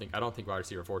 14. I don't think wide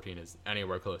receiver 14 is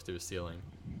anywhere close to his ceiling.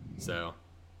 So,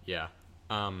 yeah.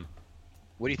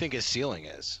 What do you think his ceiling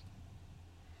is?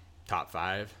 Top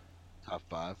 5. Top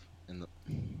 5 in the.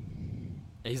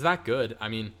 He's that good. I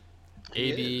mean,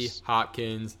 He AB, is.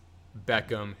 Hopkins,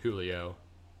 Beckham, Julio,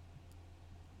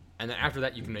 and then after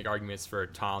that you can make arguments for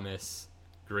Thomas,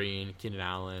 Green, Keenan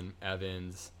Allen,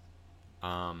 Evans.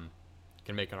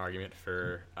 Can make an argument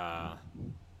for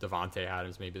Devontae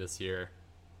Adams maybe this year,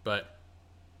 but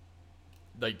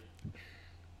like,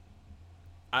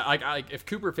 I if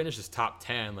Cooper finishes top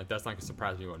 10, like that's not gonna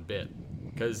surprise me one bit,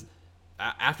 because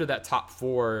after that top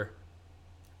 4,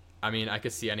 I mean I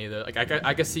could see any of the like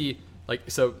I could see like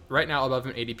so right now above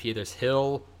him ADP there's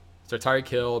Hill, so Tyreek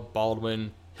Hill,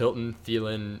 Baldwin, Hilton,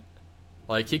 Thielen,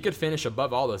 like he could finish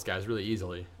above all those guys really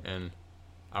easily, and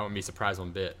I wouldn't be surprised one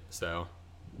bit. So.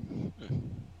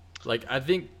 Like I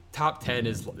think top 10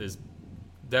 is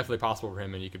definitely possible for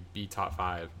him, and you could be top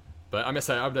 5. But I'm gonna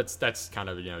say that's kind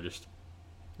of just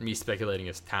me speculating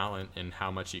his talent and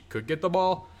how much he could get the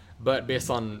ball. But based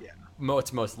on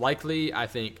what's most likely, I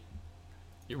think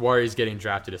Warriors getting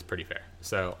drafted is pretty fair.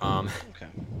 So Okay.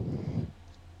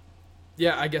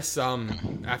 yeah, I guess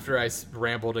after I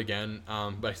rambled again,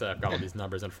 but I said I've got all these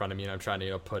numbers in front of me and I'm trying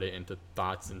to put it into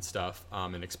thoughts and stuff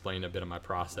and explain a bit of my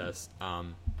process.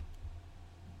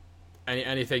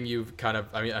 Anything you've kind of,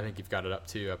 I mean, I think you've got it up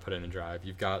too. I put it in a drive.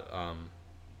 You've got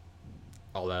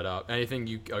all that up. Anything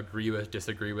you agree with,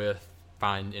 disagree with,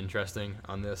 find interesting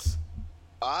on this?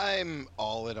 I'm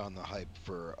all in on the hype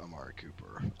for Amari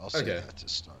Cooper. I'll say that to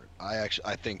start.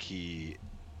 I think he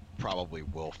probably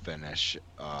will finish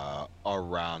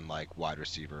around like wide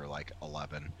receiver like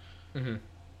 11.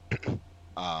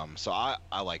 Mm-hmm. So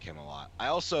I like him a lot. I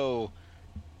also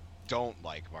don't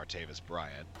like Martavis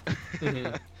Bryant.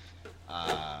 Mm-hmm.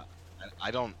 I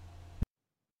don't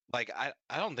like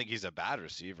I don't think he's a bad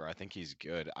receiver. I think he's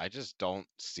good. I just don't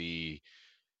see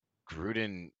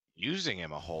Gruden using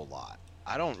him a whole lot.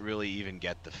 I don't really even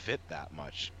get the fit that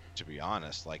much, to be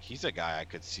honest. Like he's a guy I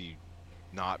could see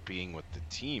not being with the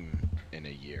team in a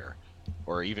year,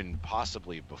 or even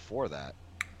possibly before that.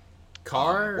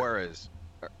 Carr. Whereas,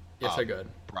 yes, I good.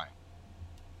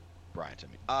 Brian to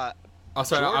me. Oh,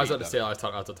 sorry. Jordy, I was about to say I was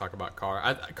about to talk about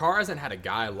Carr. Carr hasn't had a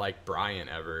guy like Bryant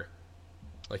ever.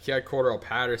 Like he had Cordell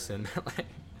Patterson. Like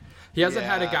he hasn't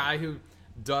had a guy who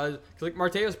does. Cause like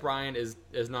Martavis Bryant is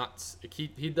not.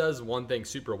 He does one thing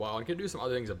super well and can do some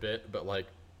other things a bit, but like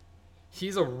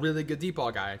he's a really good deep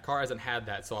ball guy. And Carr hasn't had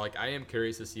that, so like I am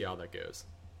curious to see how that goes.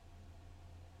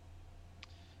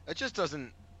 It just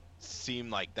doesn't seem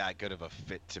like that good of a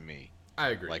fit to me. I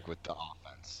agree. Like with the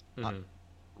offense. Mm-hmm.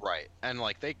 Right. And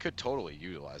like they could totally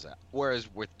utilize that.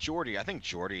 Whereas with Jordy, I think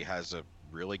Jordy has a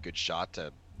really good shot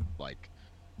to like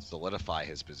solidify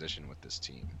his position with this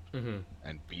team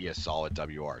and be a solid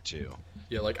WR2.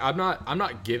 Yeah, like I'm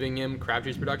not giving him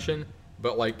Crabtree's production,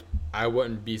 but like I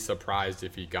wouldn't be surprised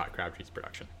if he got Crabtree's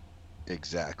production.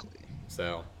 Exactly.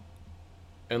 So,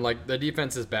 and like the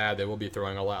defense is bad. They will be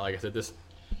throwing a lot. Like I said, this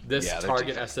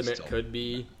target estimate could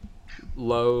be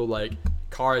low. Like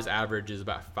Carr's average is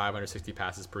about 560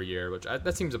 passes per year, which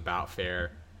that seems about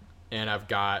fair. And I've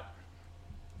got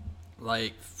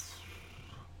like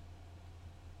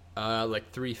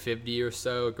 350 or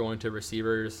so going to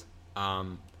receivers.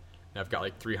 And I've got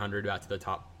like 300 back to the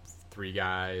top 3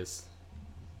 guys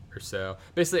or so.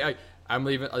 Basically, I'm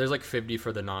leaving. There's like 50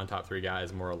 for the non-top 3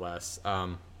 guys, more or less.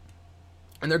 And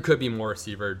there could be more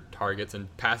receiver targets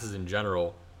and passes in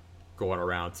general going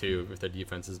around too if the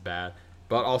defense is bad.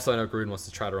 But also, I know Gruden wants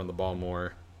to try to run the ball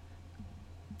more.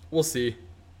 We'll see.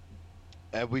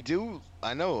 And we do.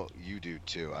 I know you do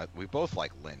too. We both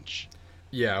like Lynch.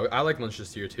 Yeah, I like Lynch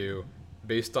this year too,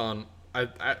 based on they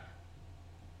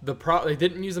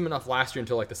didn't use him enough last year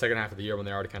until like the second half of the year when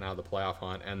they already kind of out of the playoff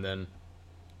hunt, and then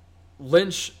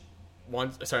Lynch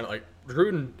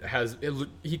Gruden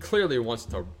he clearly wants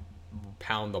to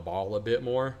pound the ball a bit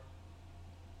more,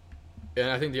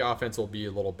 and I think the offense will be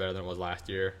a little better than it was last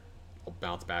year. It'll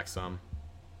bounce back some.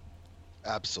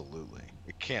 Absolutely,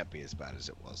 it can't be as bad as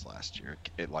it was last year.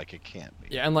 It can't be.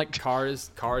 Yeah, and like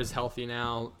Carr's healthy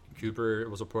now. Cooper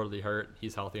was reportedly hurt.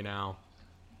 He's healthy now,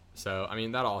 so I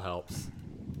mean that all helps.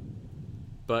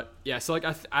 But yeah, so like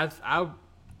I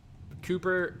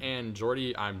Cooper and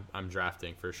Jordy, I'm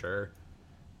drafting for sure.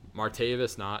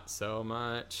 Martavis, not so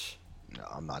much. No,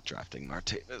 I'm not drafting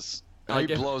Martavis. Like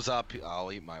he blows up,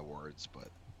 I'll eat my words. But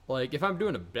like if I'm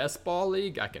doing a best ball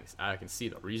league, I can see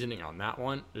the reasoning on that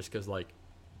one. Just because like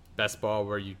best ball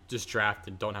where you just draft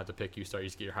and don't have to pick, you start, you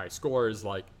just get your high scores.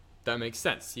 Like that makes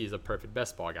sense. He's a perfect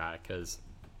best ball guy because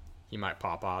he might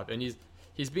pop off, and he's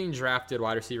being drafted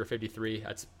wide receiver 53.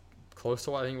 That's close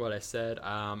to what I said.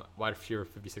 Wide receiver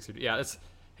 56. Yeah, that's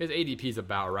his ADP is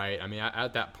about right. I mean,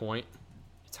 at that point,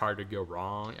 it's hard to go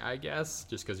wrong, I guess,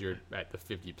 just because you're at the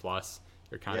 50 plus.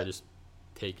 You're kind of just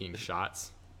taking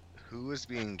shots. Who is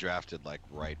being drafted like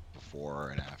right before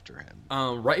and after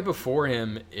him? Right before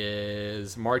him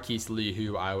is Marquise Lee,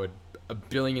 who I would a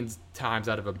billion times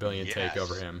out of a billion take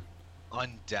over him.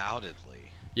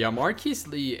 Undoubtedly. Yeah, Marquise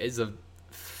Lee is a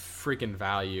freaking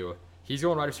value. He's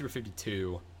going wide receiver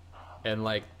 52, and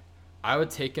like I would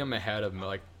take him ahead of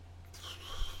like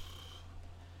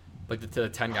the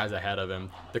 10 guys ahead of him.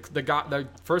 The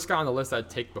first guy on the list I'd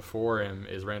take before him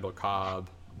is Randall Cobb.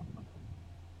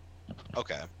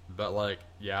 Okay. But like,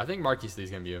 yeah, I think Marquise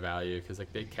Lee's gonna be a value because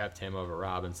like they kept him over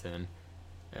Robinson,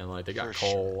 and like they got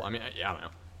Cole. Sure. I mean, yeah, I don't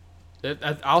know.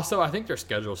 Also, I think their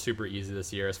schedule is super easy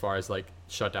this year as far as like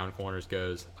shutdown corners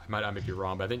goes. I might be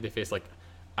wrong, but I think he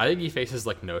faces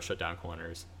like no shutdown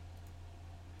corners.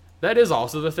 That is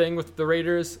also the thing with the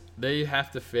Raiders. They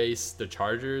have to face the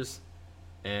Chargers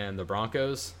and the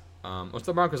Broncos. Which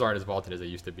the Broncos aren't as vaulted as they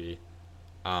used to be.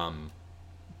 But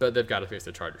they've got to face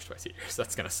the Chargers twice a year, so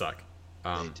that's gonna suck.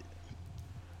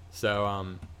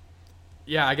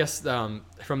 Yeah, I guess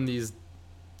from these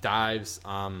dives,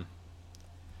 well,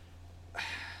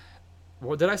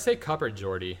 did I say Cup or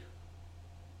Jordy?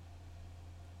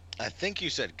 I think you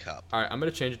said Cup. All right, I'm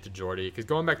gonna change it to Jordy because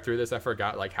going back through this, I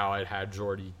forgot like how I had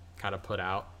Jordy kind of put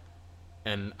out,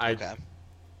 and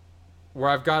where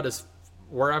I've got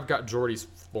Jordy's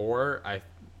floor,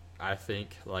 I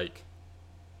think like.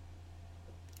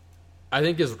 I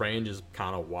think his range is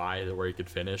kind of wide where he could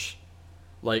finish.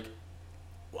 Like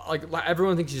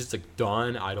everyone thinks he's just like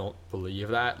done. I don't believe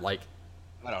that. Like,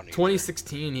 I don't.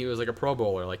 2016, he was like a Pro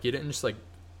Bowler. Like he didn't just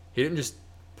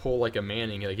pull like a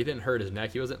Manning. Like he didn't hurt his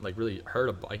neck. He wasn't like really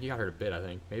hurt. Like he got hurt a bit. I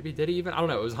think maybe did he even? I don't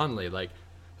know. It was Hundley. Like,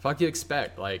 fuck you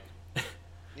expect? Like.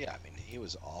 Yeah, I mean he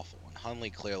was awful, and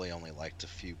Hundley clearly only liked a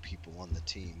few people on the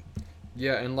team.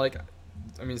 Yeah, and like,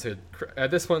 I mean, so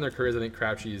at this point in their careers, I think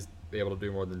Crabtree's able to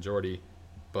do more than Jordy,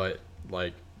 but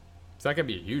like it's not gonna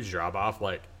be a huge drop off.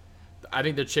 Like I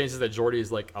think the chances that Jordy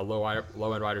is like a low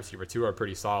end wide receiver too are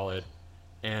pretty solid,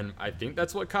 and I think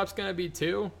that's what Cup's gonna be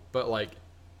too. But like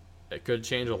it could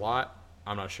change a lot.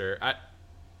 I'm not sure.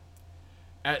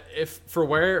 For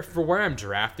where I'm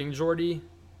drafting Jordy,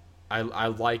 I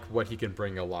like what he can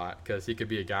bring a lot because he could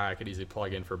be a guy I could easily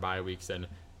plug in for bye weeks and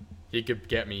he could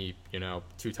get me 2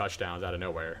 touchdowns out of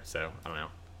nowhere. So I don't know.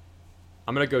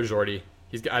 I'm gonna go Jordy.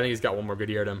 I think he's got one more good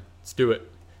year at him. Let's do it.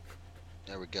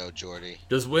 There we go, Jordy.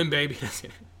 Just win, baby.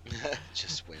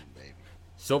 Just win, baby.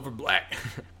 Silver black.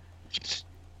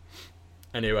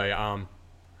 Anyway, yeah,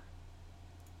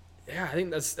 I think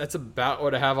that's about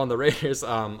what I have on the Raiders.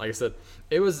 Like I said,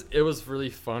 it was really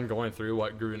fun going through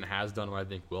what Gruden has done, what I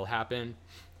think will happen,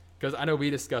 because I know we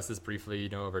discussed this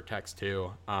briefly, over text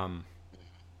too.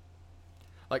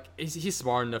 Like he's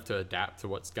smart enough to adapt to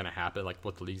what's gonna happen, like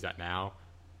what the league's at now.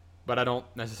 But I don't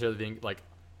necessarily think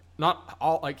not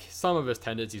all some of his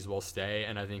tendencies will stay,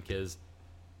 and I think his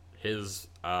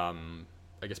I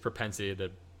guess propensity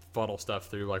to funnel stuff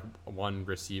through like one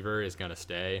receiver is gonna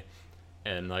stay,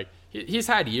 and like he's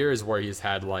had years where he's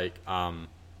had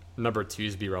number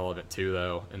twos be relevant too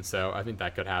though, and so I think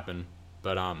that could happen.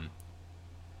 But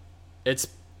it's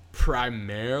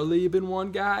primarily been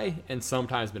one guy and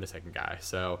sometimes been a second guy,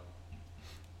 so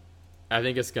I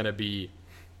think it's gonna be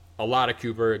a lot of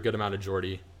Cooper, a good amount of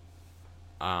Jordy.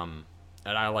 And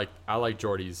I like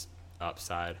Jordy's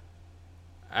upside.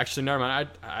 Actually, never mind.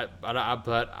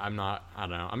 But I'm not. I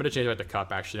don't know. I'm gonna change it to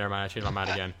Cup. Actually, never mind. I changed my mind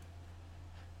again.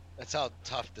 That's how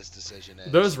tough this decision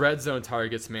is. Those red zone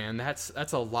targets, man. That's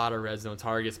a lot of red zone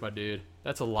targets, my dude.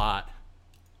 That's a lot.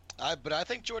 But I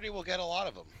think Jordy will get a lot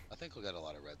of them. I think he'll get a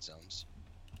lot of red zones.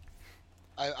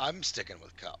 I'm sticking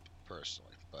with Cup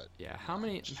personally, but yeah. How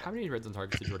many red zone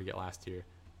targets did Jordy get last year?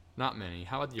 Not many.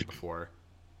 How about the year before?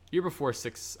 Year before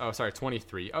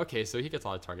 23. Okay, so he gets a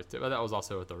lot of targets too. But that was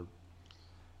also with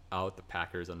the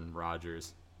Packers and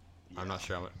Rodgers. Yeah. I'm not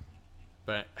sure.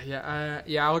 But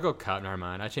yeah, I'll go Cup. Never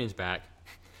mind. I changed back.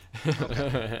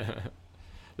 Okay.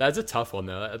 That's a tough one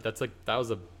though. That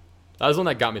was one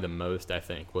that got me the most. I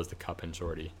think was the Cup and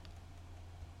Jordy.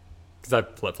 Because I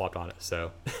flip flopped on it.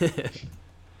 So,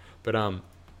 but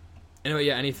anyway,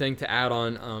 yeah. Anything to add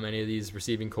on any of these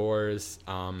receiving cores?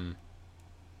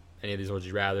 Any of these would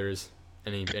you rather's?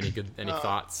 Any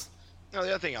thoughts? No, the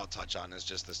other thing I'll touch on is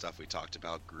just the stuff we talked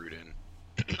about, Gruden.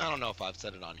 I don't know if I've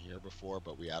said it on here before,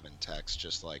 but we have in text.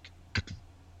 Just like,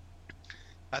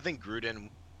 I think Gruden,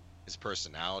 his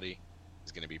personality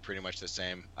is going to be pretty much the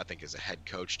same. I think as a head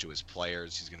coach to his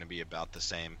players, he's going to be about the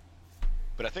same.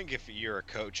 But I think if you're a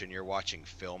coach and you're watching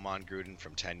film on Gruden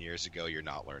from 10 years ago, you're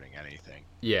not learning anything.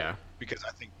 Yeah. Because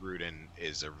I think Gruden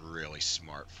is a really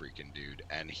smart freaking dude,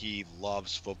 and he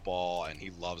loves football and he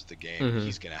loves the game. Mm-hmm.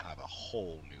 He's going to have a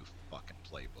whole new fucking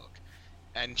playbook.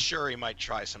 And sure, he might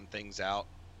try some things out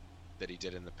that he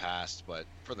did in the past, but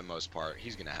for the most part,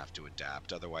 he's going to have to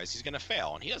adapt. Otherwise, he's going to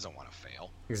fail, and he doesn't want to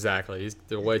fail. Exactly.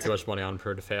 There's way too much money on him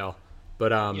for him to fail.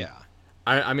 But yeah.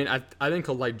 I mean, I think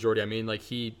he'll like Jordy. I mean, like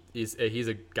he's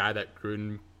a guy that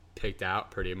Gruden picked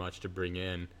out pretty much to bring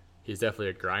in. He's definitely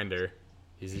a grinder.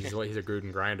 He's a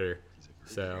Gruden grinder.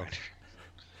 So,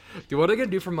 dude, what are they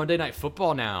gonna do for Monday Night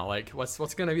Football now? Like,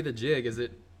 what's gonna be the jig? Is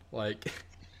it like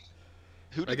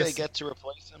who did they get to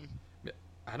replace him?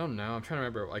 I don't know. I'm trying to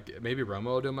remember. Like maybe Romo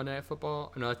will do Monday Night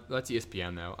Football. No, that's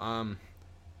ESPN though.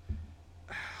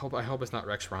 I hope it's not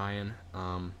Rex Ryan.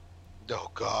 Oh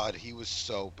God, he was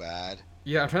so bad.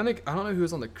 Yeah, I'm trying to think. I don't know who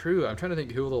was on the crew. I'm trying to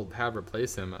think who they'll have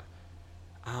replace him.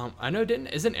 I know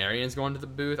isn't Arians going to the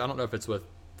booth? I don't know if it's with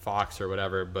Fox or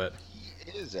whatever, but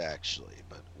he is actually.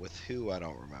 But with who, I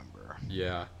don't remember.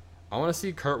 Yeah, I want to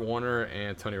see Kurt Warner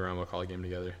and Tony Romo call a game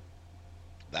together.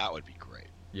 That would be great.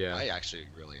 Yeah, I actually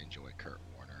really enjoy Kurt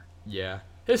Warner. Yeah,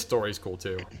 his story's cool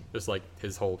too. Just like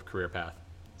his whole career path.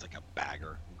 It's like a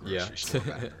bagger, grocery store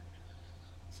bagger.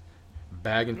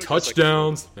 Bagging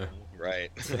touchdowns. Like,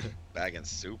 right. Bagging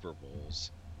Super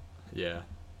Bowls. Yeah.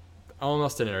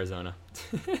 Almost in Arizona.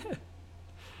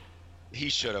 He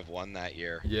should have won that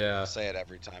year. Yeah. I'll say it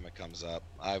every time it comes up.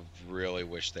 I really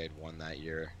wish they'd won that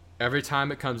year. Every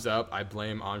time it comes up, I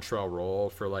blame Antrell Roll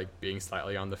for like being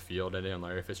slightly on the field and in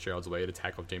Larry Fitzgerald's way to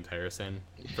tackle James Harrison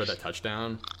for that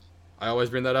touchdown. I always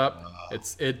bring that up.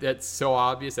 It's so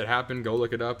obvious it happened. Go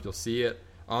look it up. You'll see it.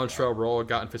 Antrell Roll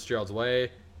got in Fitzgerald's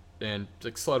way and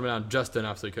like slowed him down just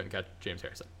enough so he couldn't catch James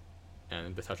Harrison.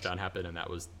 And the touchdown happened, and that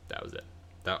was it.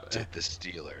 Did the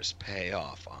Steelers pay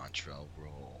off Antrell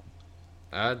Roll?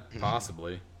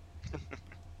 Possibly.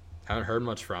 Haven't heard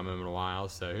much from him in a while,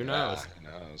 so who knows? Who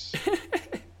knows?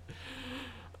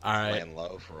 All right. Laying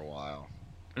low for a while.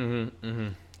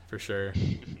 For sure.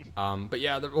 But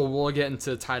yeah, we'll get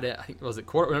into tight end. I think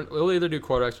we'll either do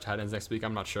quarterbacks or tight ends next week.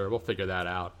 I'm not sure. We'll figure that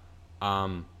out.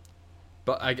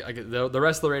 But the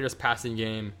rest of the Raiders' passing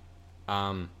game,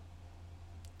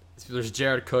 there's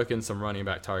Jared Cook and some running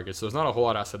back targets. So there's not a whole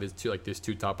lot outside these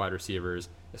two top wide receivers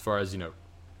as far as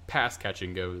pass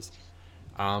catching goes.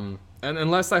 And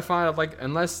unless I find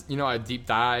I deep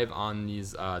dive on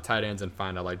these tight ends and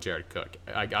find out like Jared Cook,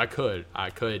 that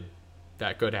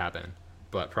could happen,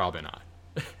 but probably not.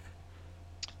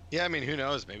 Yeah, I mean, who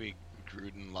knows? Maybe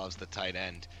Gruden loves the tight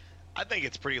end. I think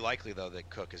it's pretty likely though that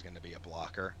Cook is going to be a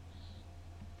blocker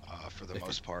for the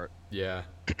most part. Yeah,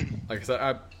 like I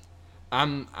said,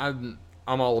 I'm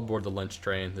all aboard the Lynch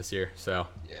train this year. So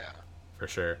yeah, for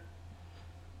sure.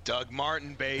 Doug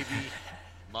Martin, baby.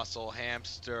 Muscle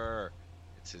hamster.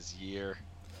 It's his year.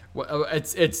 Well,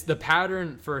 it's the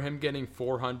pattern for him getting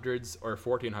 400s or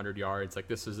 1,400 yards. Like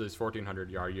this is his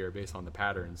 1,400-yard year based on the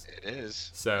patterns. It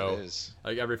is. So it is.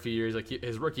 Like every few years, like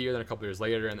his rookie year, then a couple years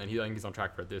later, and then he's on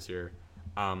track for it this year.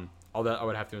 All that I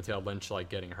would have to entail Lynch like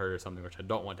getting hurt or something, which I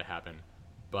don't want to happen.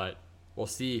 But we'll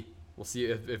see. We'll see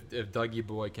if Dougie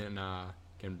Boy can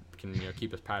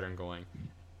keep his pattern going.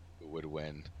 Who would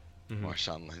win?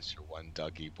 Marshawn Lynch or one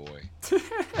Dougie Boy.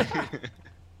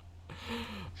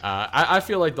 I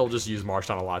feel like they'll just use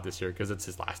Marshawn a lot this year because it's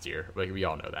his last year. Like we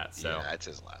all know that. So yeah, it's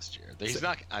his last year. He's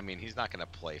not going to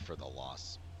play for the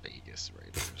Las Vegas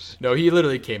Raiders. No, he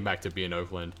literally came back to be in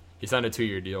Oakland. He signed a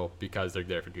 2-year deal because they're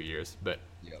there for 2 years. But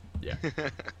yep. Yeah.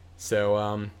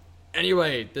 So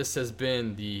Anyway, this has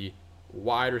been the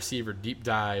wide receiver deep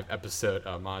dive episode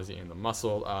of Mozzie and the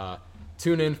Muscle.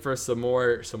 Tune in for some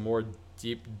more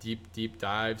deep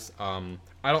dives. I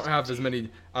don't have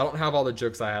I don't have all the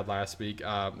jokes I had last week.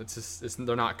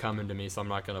 They're not coming to me, so I'm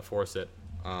not gonna force it.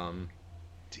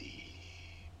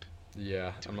 Deep.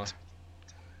 Yeah, I'm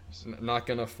not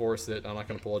gonna force it. I'm not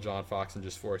gonna pull a John Fox and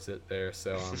just force it there.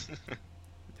 So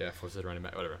yeah, force it running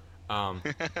back, whatever.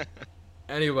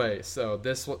 Anyway, so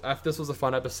this was a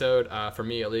fun episode for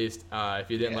me at least. If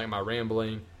you didn't like my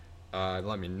rambling,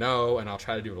 let me know, and I'll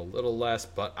try to do it a little less.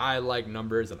 But I like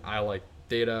numbers and I like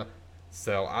data,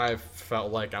 so I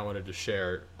felt like I wanted to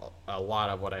share a lot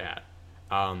of what I had.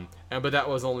 But that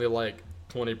was only like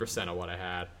 20% of what I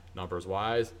had numbers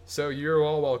wise. So you're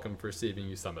all welcome for receiving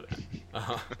you some of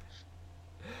that.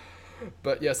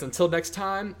 But yes, until next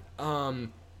time.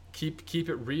 Keep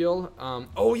it real.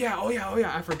 Oh yeah,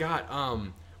 I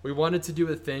forgot. We wanted to do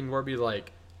a thing where we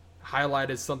like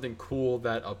highlighted something cool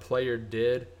that a player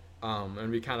did,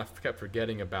 and we kind of kept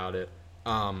forgetting about it.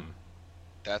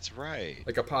 That's right.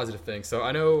 Like a positive thing. So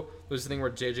I know there's a thing where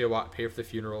J.J. Watt paid for the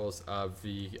funerals of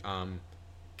the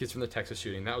kids from the Texas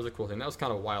shooting. That was a cool thing. That was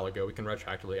kind of a while ago. We can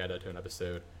retroactively add that to an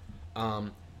episode.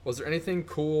 Was there anything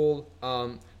cool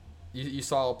you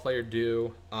saw a player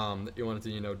do that you wanted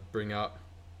to bring up?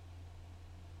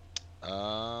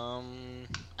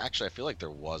 Actually, I feel like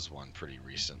there was one pretty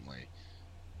recently.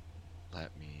 Let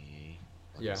me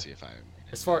see if I.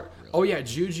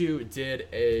 Juju did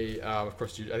of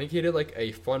course, Juju. I think he did like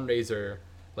a fundraiser,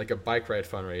 like a bike ride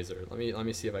fundraiser. Let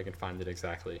me see if I can find it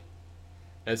exactly.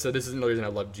 And so this is another reason I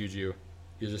love Juju.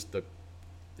 He's just a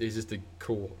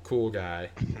cool guy.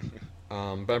 But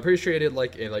I'm pretty sure he did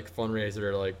like a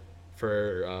fundraiser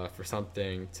for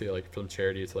something to like some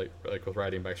charity to like with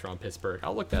riding bikes around Pittsburgh.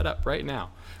 I'll look that up right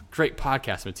now. Great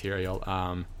podcast material.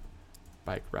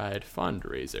 Bike ride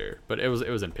fundraiser, but it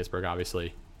was in Pittsburgh,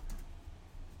 obviously.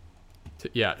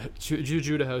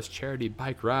 Juju to host charity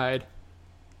bike ride.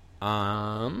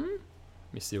 Let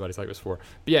me see what it was for.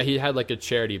 But yeah, he had like a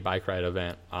charity bike ride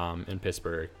event in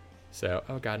Pittsburgh. So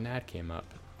an ad came up.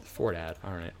 Ford ad.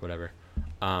 All right, whatever.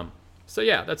 So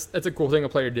yeah, that's a cool thing a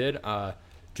player did.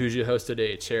 Juju hosted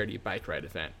a charity bike ride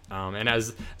event, and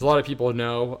as a lot of people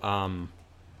know,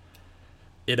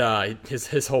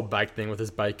 his whole bike thing with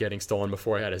his bike getting stolen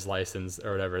before he had his license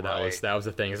or whatever, that was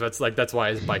the thing. So that's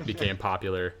why his bike became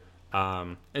popular,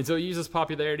 and so he uses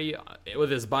popularity with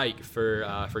his bike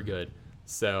for good.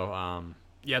 So I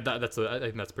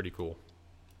think that's pretty cool.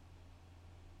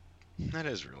 That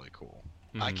is really cool.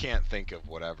 Mm-hmm. I can't think of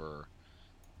whatever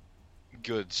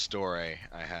good story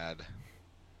I had.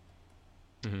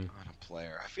 Mm-hmm. On a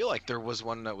player. I feel like there was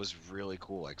one that was really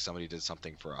cool. Like somebody did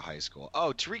something for a high school.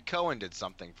 Oh, Tariq Cohen did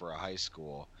something for a high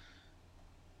school.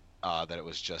 That it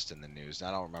was just in the news.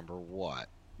 I don't remember what.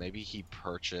 Maybe he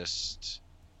purchased.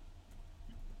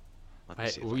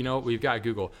 We've got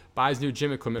Google. Buys new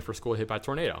gym equipment for school hit by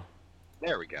tornado.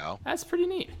 There we go. That's pretty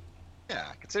neat.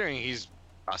 Yeah, considering he's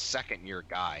a second-year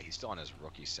guy, he's still on his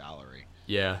rookie salary.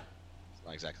 Yeah. It's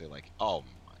not exactly like, oh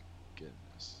my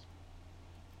goodness.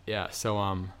 Yeah,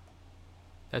 so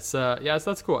that's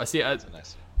cool. I see. That's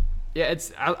nice. Yeah,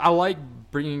 I like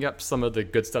bringing up some of the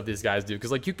good stuff these guys do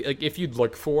because if you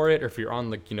look for it or if you're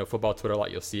on football Twitter a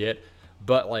lot, you'll see it.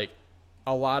 But like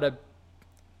a lot of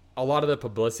the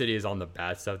publicity is on the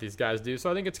bad stuff these guys do.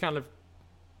 So I think it's kind of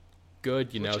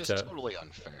good, Which is totally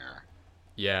unfair.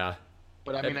 Yeah.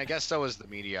 But I mean, I guess so is the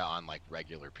media on like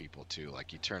regular people too.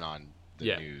 Like you turn on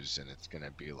the news and it's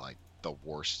gonna be like the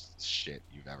worst shit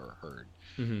you've ever heard.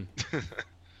 Mm-hmm.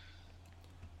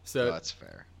 So that's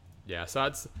fair. Yeah, so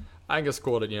I think it's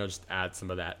cool to just add some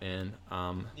of that in.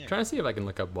 Trying to see if I can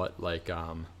look up what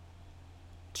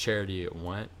charity it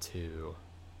went to,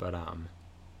 but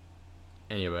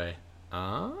anyway,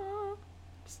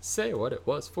 say what it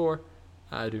was for.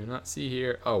 I do not see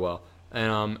here. Oh well,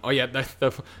 and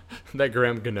that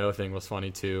Graham Gano thing was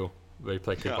funny too. They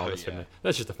play kickball this year.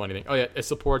 That's just a funny thing. Oh yeah, it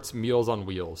supports Meals on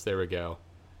Wheels. There we go,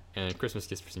 and Christmas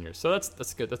gifts for seniors. So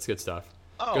that's good. That's good stuff.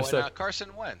 Oh, and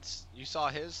Carson Wentz. You saw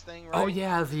his thing, right? Oh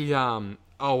yeah, the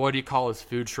what do you call his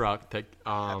food truck? That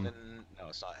no,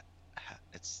 it's not.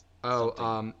 It's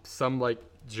some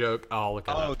joke. I'll look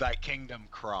it up. Oh, Thy Kingdom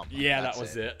Crumb. Yeah, that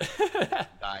was it.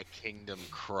 Thy Kingdom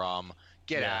Crumb.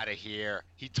 Get out of here.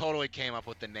 He totally came up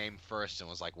with the name first and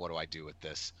was like, "What do I do with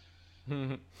this?"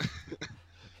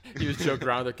 He was joking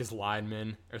around with his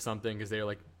linemen or something because they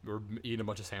were eating a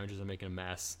bunch of sandwiches and making a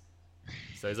mess.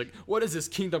 So he's like, "What is this,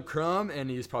 Kingdom Crumb?" And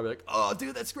he's probably like, "Oh,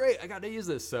 dude, that's great. I got to use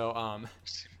this." So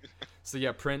so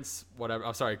yeah, Prince, whatever.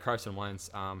 I'm sorry, Carson Wentz.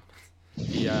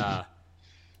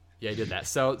 Yeah, he did that.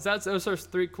 So those are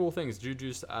three cool things.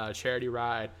 Juju's charity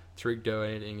ride, Tariq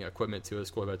donating equipment to his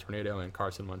Scored by Tornado, and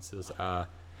Carson wants his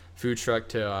food truck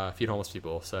to feed homeless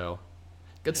people. So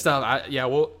good stuff. I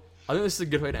think this is a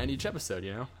good way to end each episode.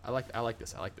 I like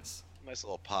this. Nice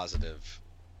little positive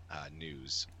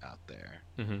news out there.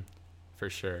 Mm-hmm. For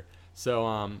sure.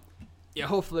 So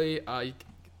hopefully I think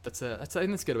that's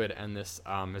a good way to end this.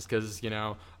 Is because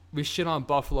we shit on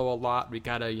Buffalo a lot. We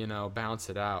gotta balance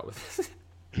it out with.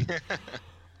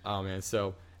 Oh man.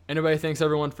 So anyway, thanks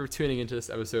everyone for tuning into this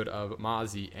episode of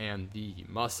Mozzie and the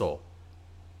Muscle.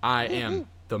 I am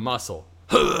the Muscle.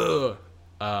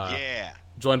 Yeah.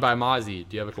 Joined by Mozzie.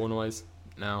 Do you have a cool noise?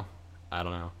 No, I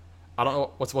don't know.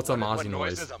 What's a Mozzie What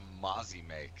noise. does a Mozzie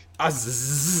make?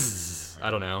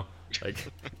 I don't know. Like,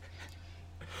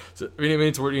 so we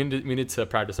need to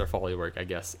practice our Foley work, I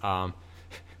guess.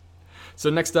 So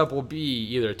next up will be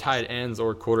either tight ends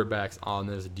or quarterbacks on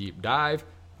this deep dive.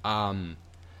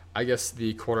 I guess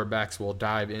the quarterbacks will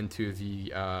dive into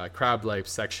the crab leg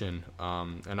section,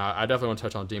 and I definitely want to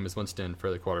touch on Jameis Winston for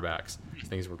the quarterbacks.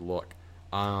 Things would look.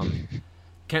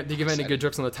 Can't think of any good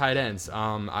jokes on the tight ends.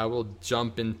 I'll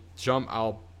jump into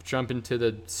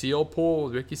the Seal pool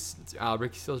with Ricky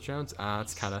Seals-Jones.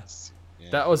 It's kind of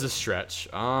that was a stretch.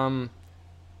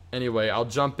 Anyway, I'll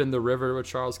jump in the river with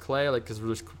Charles Clay, because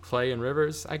there's Clay and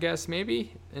rivers, I guess,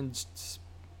 maybe, and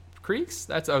creeks.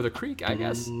 The creek, I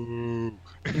guess.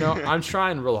 I'm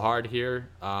trying real hard here.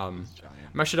 I'm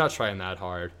actually not trying that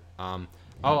hard.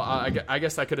 I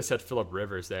guess I could have said Phillip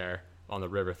Rivers there on the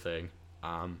river thing.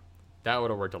 That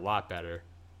would have worked a lot better,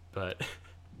 but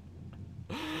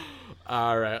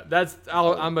all right.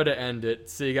 I'm gonna end it.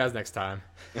 See you guys next time.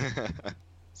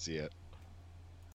 See ya.